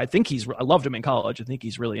sure. I loved him in college. I think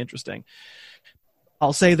he's really interesting.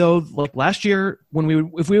 I'll say though, like last year,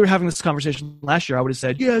 if we were having this conversation last year, I would have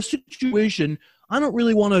said, yeah, situation. I don't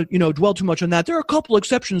really want to, dwell too much on that. There are a couple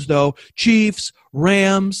exceptions though. Chiefs,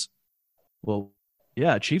 Rams. Well,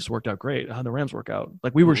 yeah, Chiefs worked out great. How'd the Rams work out?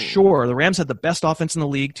 Like we were sure the Rams had the best offense in the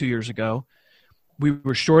league 2 years ago. We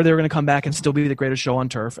were sure they were going to come back and still be the greatest show on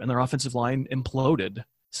turf, and their offensive line imploded.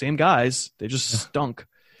 Same guys, they just stunk,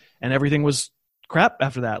 and everything was crap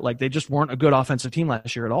after that. Like they just weren't a good offensive team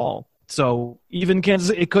last year at all. So even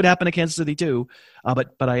Kansas, it could happen to Kansas City too.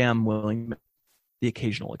 But I am willing to make the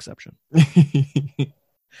occasional exception.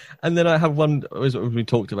 And then I have one, as we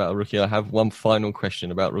talked about a rookie, I have one final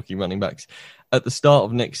question about rookie running backs. At the start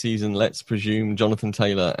of next season, let's presume Jonathan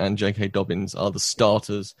Taylor and J.K. Dobbins are the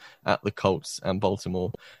starters at the Colts and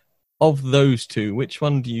Baltimore. Of those two, which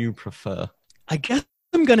one do you prefer? I guess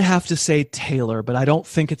I'm going to have to say Taylor, but I don't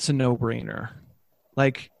think it's a no-brainer.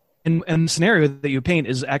 Like, and the scenario that you paint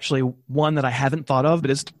is actually one that I haven't thought of,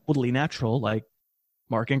 but it's totally natural. Like,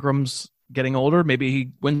 Mark Ingram's getting older. Maybe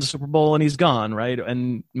he wins the Super Bowl and he's gone, right?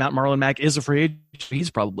 And Marlon Mack is a free agent. He's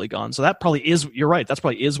probably gone. So that probably is, you're right, that's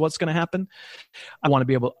probably is what's going to happen. I want to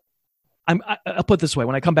be able, I'll put it this way.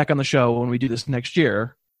 When I come back on the show, when we do this next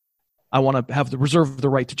year, I want to have the reserve the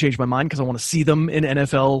right to change my mind because I want to see them in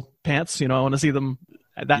NFL pants. I want to see them.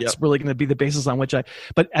 That's really going to be the basis on which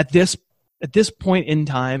but at this point in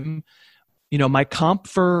time, my comp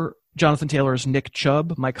for Jonathan Taylor is Nick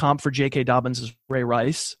Chubb. My comp for J.K. Dobbins is Ray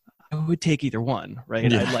Rice. I would take either one, right?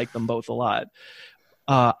 Yeah. I like them both a lot.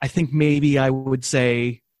 I think maybe I would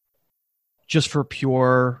say just for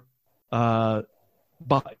pure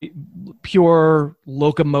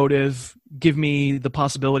locomotive, give me the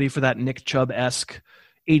possibility for that Nick Chubb-esque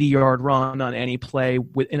 80-yard run on any play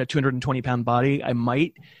within a 220-pound body. I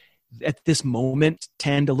might, at this moment,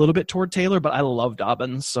 tend a little bit toward Taylor, but I love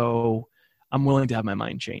Dobbins, so I'm willing to have my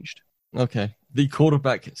mind changed. Okay. The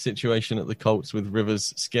quarterback situation at the Colts with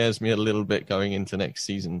Rivers scares me a little bit going into next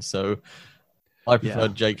season, so I prefer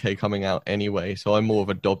JK coming out anyway, so I'm more of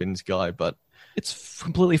a Dobbins guy, but it's a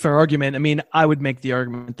completely fair argument. I mean, I would make the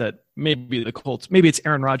argument that maybe the Colts, maybe it's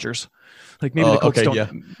Aaron Rodgers. Like maybe the Colts don't. Yeah.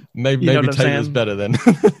 Maybe Taylor's better then.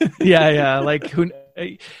 Yeah. Like who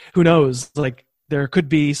knows? Like there could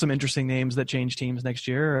be some interesting names that change teams next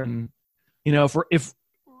year, and if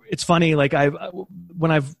it's funny, like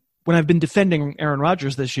when I've been defending Aaron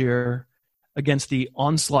Rodgers this year against the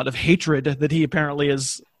onslaught of hatred that he apparently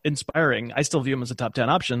is inspiring, I still view him as a top 10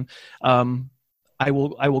 option. I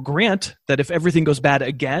will grant that if everything goes bad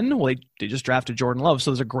again, well, they just drafted Jordan Love,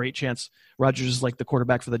 so there's a great chance Rodgers is like the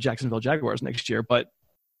quarterback for the Jacksonville Jaguars next year. But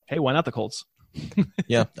hey, why not the Colts?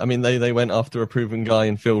 Yeah, I mean they went after a proven guy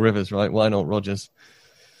in Phil Rivers, right? Why not Rodgers?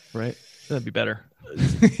 Right, that'd be better.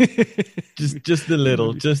 just a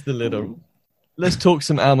little. Let's talk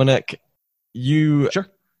some Almanac. You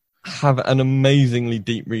have an amazingly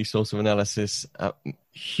deep resource of analysis,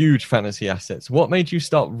 huge fantasy assets. What made you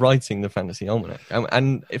start writing the Fantasy Almanac?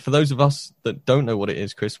 And for those of us that don't know what it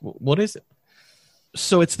is, Chris, what is it?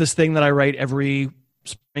 So it's this thing that I write every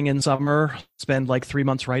spring and summer, spend like 3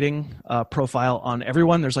 months writing a profile on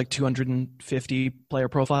everyone. There's like 250 player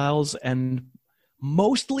profiles, and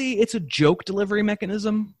mostly it's a joke delivery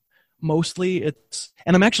mechanism. Mostly it's,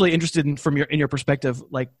 and I'm actually interested in in your perspective,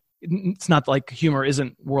 like it's not like humor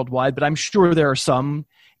isn't worldwide, but I'm sure there are some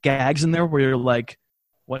gags in there where you're like,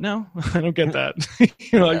 what now? I don't get that.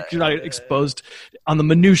 You're not exposed on the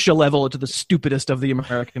minutia level to the stupidest of the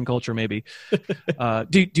American culture, maybe.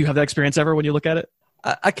 Do you have that experience ever when you look at it?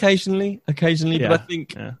 Occasionally, yeah. But I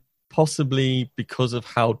think possibly because of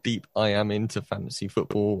how deep I am into fantasy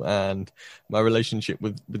football and my relationship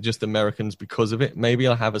with just Americans because of it, maybe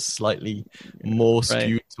I have a slightly more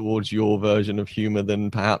skewed towards your version of humor than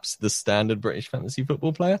perhaps the standard British fantasy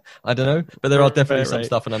football player. I don't know, but there are definitely some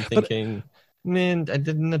stuff, and I'm thinking, man, I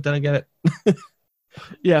didn't get it.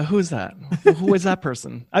 Yeah, who is that? Who is that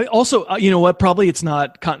person? I also, you know what? Probably it's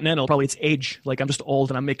not Continental. Probably it's age. Like I'm just old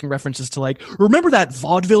and I'm making references to like, remember that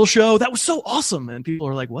vaudeville show? That was so awesome. And people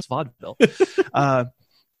are like, what's vaudeville? I'm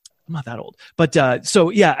not that old. But so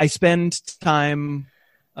yeah, I spend time,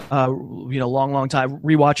 long time,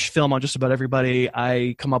 rewatch film on just about everybody.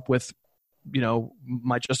 I come up with,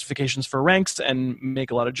 my justifications for ranks and make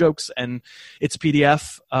a lot of jokes. And it's a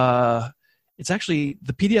PDF. The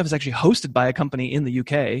PDF is actually hosted by a company in the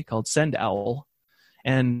UK called Send Owl.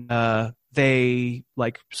 And so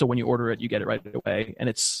when you order it, you get it right away. And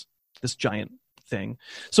it's this giant thing.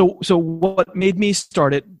 So what made me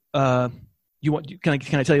start it, can I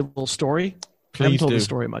tell you a little story? Please I haven't told do. this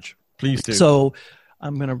story much. Please do. So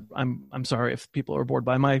I'm sorry if people are bored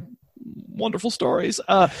by my wonderful stories.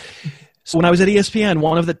 So when I was at ESPN,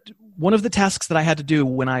 one of the tasks that I had to do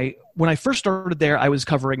when I first started there, I was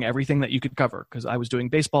covering everything that you could cover because I was doing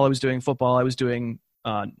baseball, I was doing football, I was doing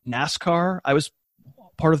NASCAR. I was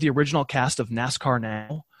part of the original cast of NASCAR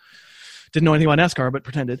Now. Didn't know anything about NASCAR, but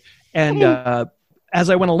pretended. And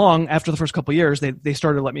as I went along, after the first couple of years, they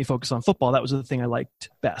started to let me focus on football. That was the thing I liked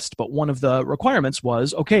best. But one of the requirements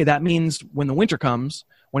was, okay, that means when the winter comes,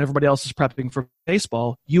 when everybody else is prepping for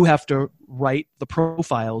baseball, you have to write the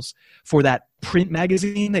profiles for that print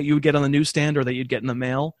magazine that you would get on the newsstand or that you'd get in the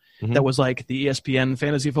mail. Mm-hmm. That was like the ESPN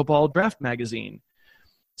Fantasy Football Draft Magazine.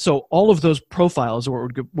 So all of those profiles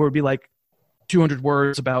would be like 200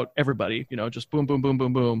 words about everybody, just boom, boom, boom,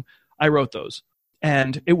 boom, boom. I wrote those.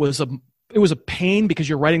 And it was a pain because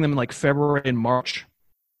you're writing them in like February and March.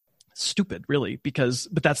 Stupid, really,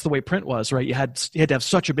 but that's the way print was, right? You had to have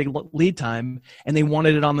such a big lead time, and they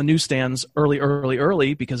wanted it on the newsstands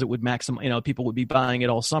early because it would maximize, people would be buying it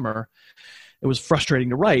all summer. It was frustrating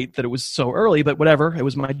to write that it was so early, but whatever. It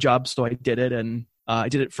was my job, so I did it, and I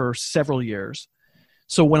did it for several years.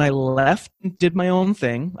 So when I left and did my own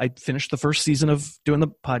thing, I finished the first season of doing the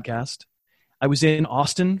podcast. I was in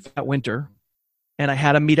Austin that winter, and I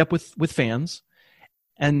had a meetup with fans.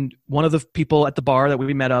 And one of the people at the bar that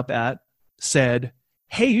we met up at said,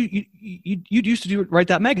 hey, you used to write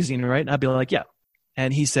that magazine, right? And I'd be like, yeah.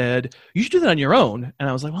 And he said, you should do that on your own. And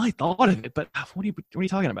I was like, well, I thought of it, but what are you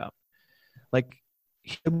talking about? Like,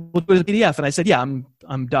 we'll do it as a PDF. And I said, yeah,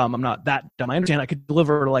 I'm dumb. I'm not that dumb. I understand I could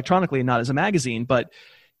deliver it electronically and not as a magazine, but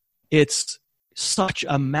it's such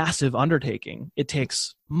a massive undertaking. It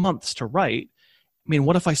takes months to write. I mean,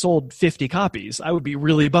 what if I sold 50 copies? I would be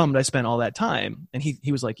really bummed I spent all that time. And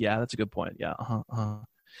he was like, yeah, that's a good point. Yeah. And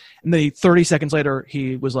then 30 seconds later,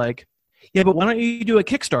 he was like, yeah, but why don't you do a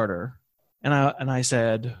Kickstarter? And I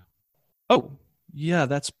said, oh, yeah,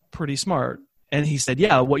 that's pretty smart. And he said,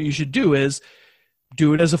 yeah, what you should do is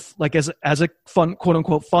do it as a fun, quote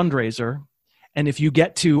unquote, fundraiser. And if you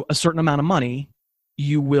get to a certain amount of money,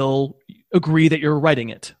 you will agree that you're writing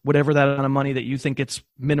it, whatever that amount of money that you think it's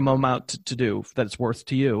minimum amount to do, that it's worth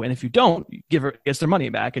to you. And if you don't, gets their money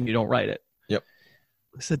back and you don't write it. Yep.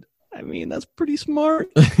 I said, I mean, that's pretty smart.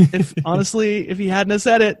 Honestly, if he hadn't have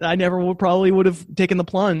said it, I never probably would have taken the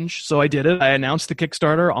plunge. So I did it. I announced the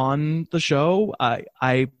Kickstarter on the show.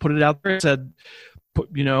 I put it out there and said,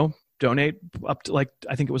 donate up to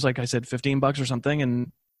I think it was I said $15 or something.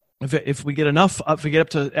 And if we get enough, if we get up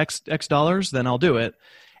to X dollars, then I'll do it.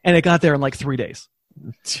 And it got there in 3 days.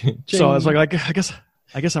 So I was like, I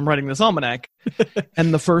guess I'm writing this almanac.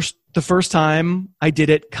 And the first time I did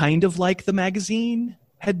it kind of like the magazine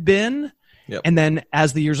had been. Yep. And then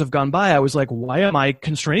as the years have gone by, I was like, why am I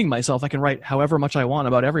constraining myself? I can write however much I want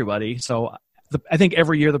about everybody. So I think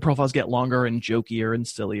every year the profiles get longer and jokier and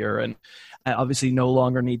sillier. And I obviously no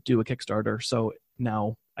longer need to do a Kickstarter. So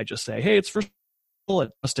now I just say, hey, it's for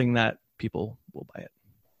trusting that people will buy it.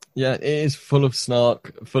 Yeah, it is full of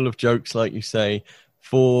snark, full of jokes, like you say.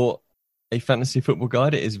 For a fantasy football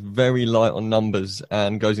guide, it is very light on numbers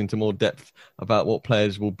and goes into more depth about what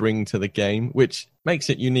players will bring to the game, which makes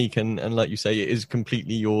it unique. And like you say, it is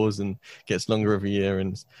completely yours and gets longer every year.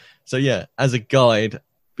 And so, yeah, as a guide,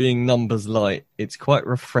 being numbers light, it's quite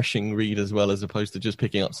refreshing read as well, as opposed to just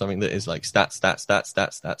picking up something that is like stat,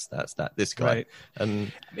 this guy. Right.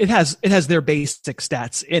 And it has their basic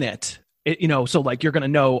stats in it. So you're going to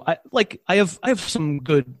know, I have some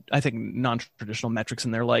good, I think, non-traditional metrics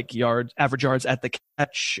in there, like average yards at the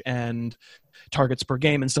catch and targets per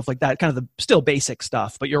game and stuff like that, kind of the still basic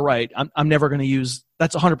stuff. But you're right. I'm never going to use,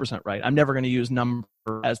 that's 100% right. I'm never going to use number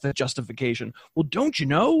as the justification. Well, don't you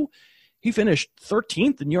know he finished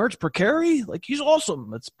 13th in yards per carry? He's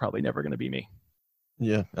awesome. That's probably never going to be me.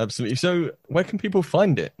 Yeah, absolutely. So where can people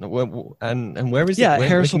find it? And where is it?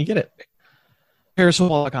 Where can you get it?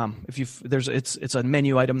 HarrisFootball.com. It's a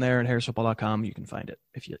menu item there at HarrisFootball.com. You can find it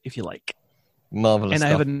if you like. Marvelous.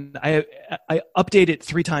 And stuff. I update it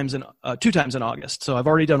 2 times in August. So I've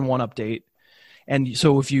already done one update. And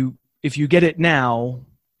so if you get it now,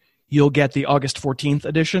 you'll get the August 14th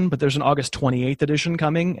edition, but there's an August 28th edition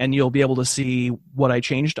coming, and you'll be able to see what I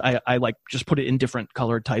changed. I like just put it in different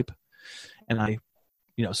colored type, and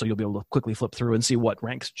so you'll be able to quickly flip through and see what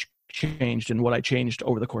ranks changed and what I changed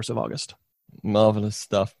over the course of August. Marvelous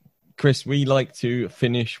stuff. Chris, we like to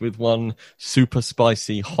finish with one super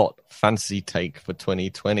spicy, hot, fancy take for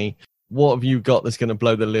 2020. What have you got that's going to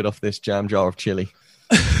blow the lid off this jam jar of chili?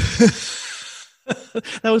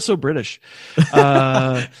 That was so British.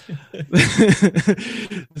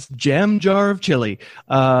 This jam jar of chili.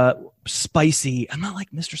 Spicy. I'm not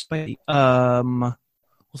like Mr. Spicy.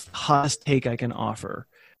 What's the hottest take I can offer?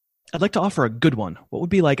 I'd like to offer a good one. What would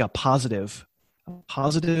be like a positive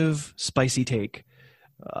spicy take?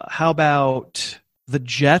 How about the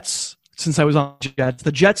Jets? Since I was on Jets,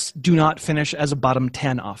 the Jets do not finish as a bottom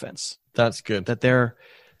 10 offense. That's good. That they're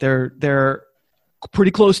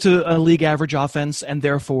pretty close to a league average offense, and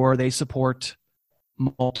therefore they support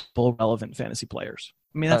multiple relevant fantasy players.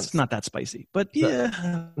 I mean, that's not that spicy, but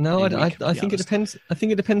yeah. No, I think it depends. I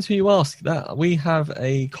think it depends who you ask. That we have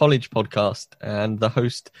a college podcast, and the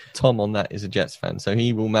host Tom on that is a Jets fan, so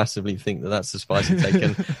he will massively think that that's a spicy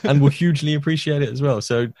take, and will hugely appreciate it as well.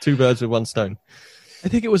 So 2 birds with 1 stone. I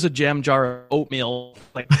think it was a jam jar of oatmeal,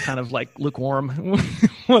 like kind of like lukewarm,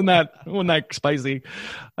 when that spicy.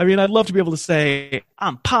 I mean, I'd love to be able to say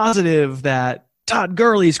I'm positive that Todd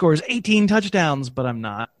Gurley scores 18 touchdowns, but I'm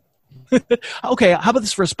not. Okay, how about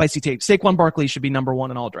this for a spicy take? Saquon Barkley should be number 1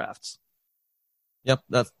 in all drafts. Yep,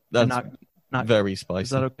 that's not very spicy. Is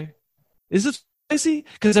that okay? Is it spicy?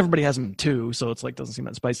 Because everybody has him too, so it's like doesn't seem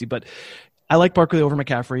that spicy. But I like Barkley over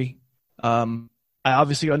McCaffrey. I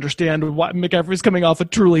obviously understand why McCaffrey's coming off a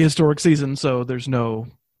truly historic season, so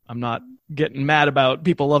I'm not getting mad about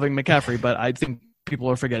people loving McCaffrey, but I think people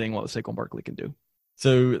are forgetting what Saquon Barkley can do.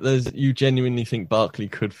 So you genuinely think Barkley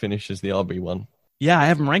could finish as the RB1? Yeah, I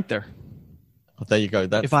have him ranked there. Oh, there you go.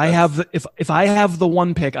 If I have the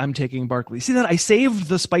 1 pick, I'm taking Barkley. See that I saved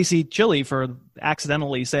the spicy chili for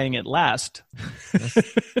accidentally saying it last.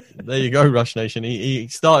 There you go, Rush Nation. He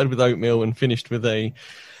started with oatmeal and finished with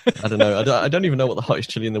I don't know. I don't even know what the hottest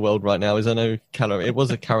chili in the world right now is. I know it was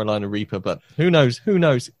a Carolina Reaper, but who knows? Who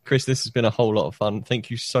knows? Chris, this has been a whole lot of fun. Thank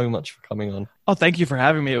you so much for coming on. Oh, thank you for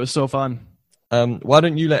having me. It was so fun. Why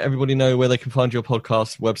don't you let everybody know where they can find your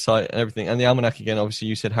podcast, website, and everything? And the Almanac again, obviously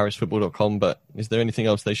you said harrisfootball.com, but is there anything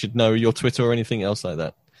else they should know? Your Twitter or anything else like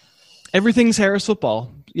that? Everything's Harris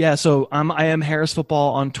Football. Yeah, so I am Harris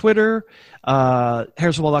Football on Twitter.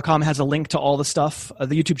 HarrisFootball.com has a link to all the stuff.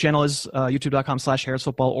 The YouTube channel is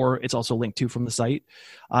youtube.com/HarrisFootball, or it's also linked to from the site.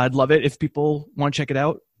 I'd love it if people want to check it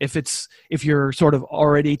out. If you're sort of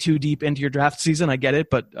already too deep into your draft season, I get it,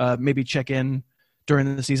 but maybe check in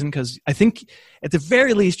during the season, because I think at the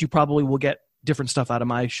very least you probably will get different stuff out of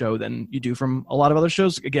my show than you do from a lot of other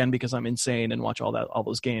shows, again, because I'm insane and watch all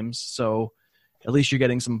those games. So at least you're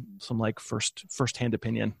getting some like first-hand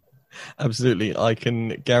opinion. Absolutely. I can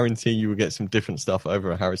guarantee you will get some different stuff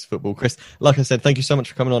over at Harris Football. Chris, like I said, thank you so much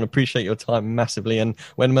for coming on. Appreciate your time massively. And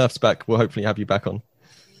when Murph's back, we'll hopefully have you back on.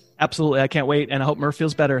 Absolutely. I can't wait. And I hope Murph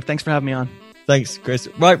feels better. Thanks for having me on. Thanks, Chris.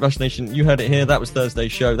 Right, Rush Nation, you heard it here. That was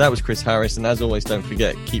Thursday's show. That was Chris Harris. And as always, don't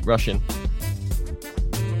forget, keep rushing.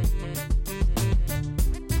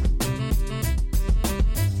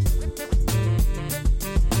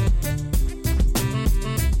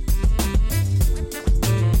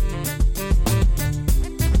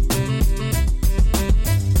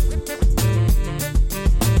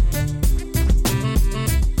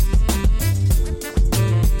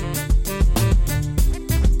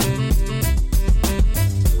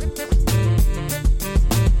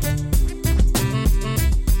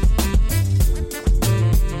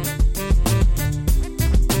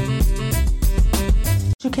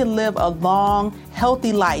 Live a long,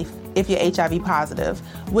 healthy life if you're HIV positive.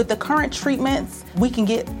 With the current treatments, we can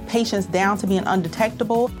get patients down to being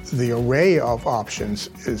undetectable. The array of options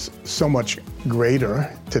is so much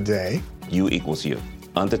greater today. U equals U.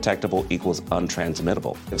 Undetectable equals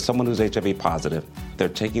untransmittable. If someone who's HIV positive, they're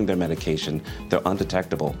taking their medication, they're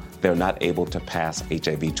undetectable, they're not able to pass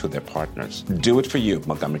HIV to their partners. Do it for you,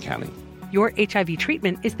 Montgomery County. Your HIV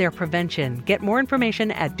treatment is their prevention. Get more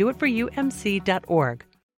information at doitforyoumc.org.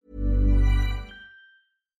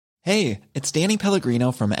 Hey, it's Danny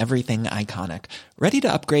Pellegrino from Everything Iconic. Ready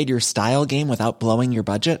to upgrade your style game without blowing your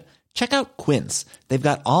budget? Check out Quince. They've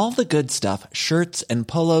got all the good stuff, shirts and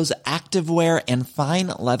polos, activewear, and fine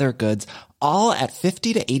leather goods, all at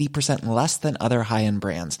 50 to 80% less than other high-end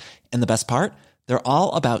brands. And the best part? They're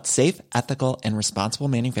all about safe, ethical, and responsible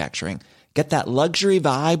manufacturing. Get that luxury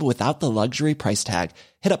vibe without the luxury price tag.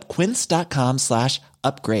 Hit up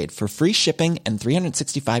quince.com/upgrade for free shipping and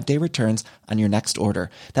 365-day returns on your next order.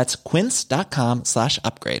 That's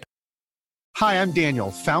quince.com/upgrade. Hi, I'm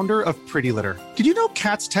Daniel, founder of Pretty Litter. Did you know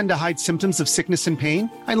cats tend to hide symptoms of sickness and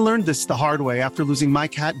pain? I learned this the hard way after losing my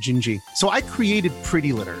cat, Gingy. So I created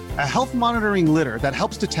Pretty Litter, a health monitoring litter that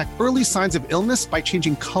helps detect early signs of illness by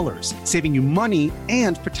changing colors, saving you money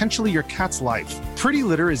and potentially your cat's life. Pretty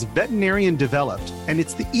Litter is veterinarian developed, and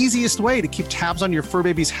it's the easiest way to keep tabs on your fur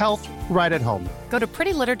baby's health right at home. Go to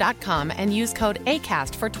prettylitter.com and use code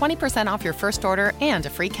ACAST for 20% off your first order and a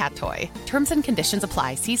free cat toy. Terms and conditions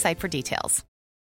apply. See site for details.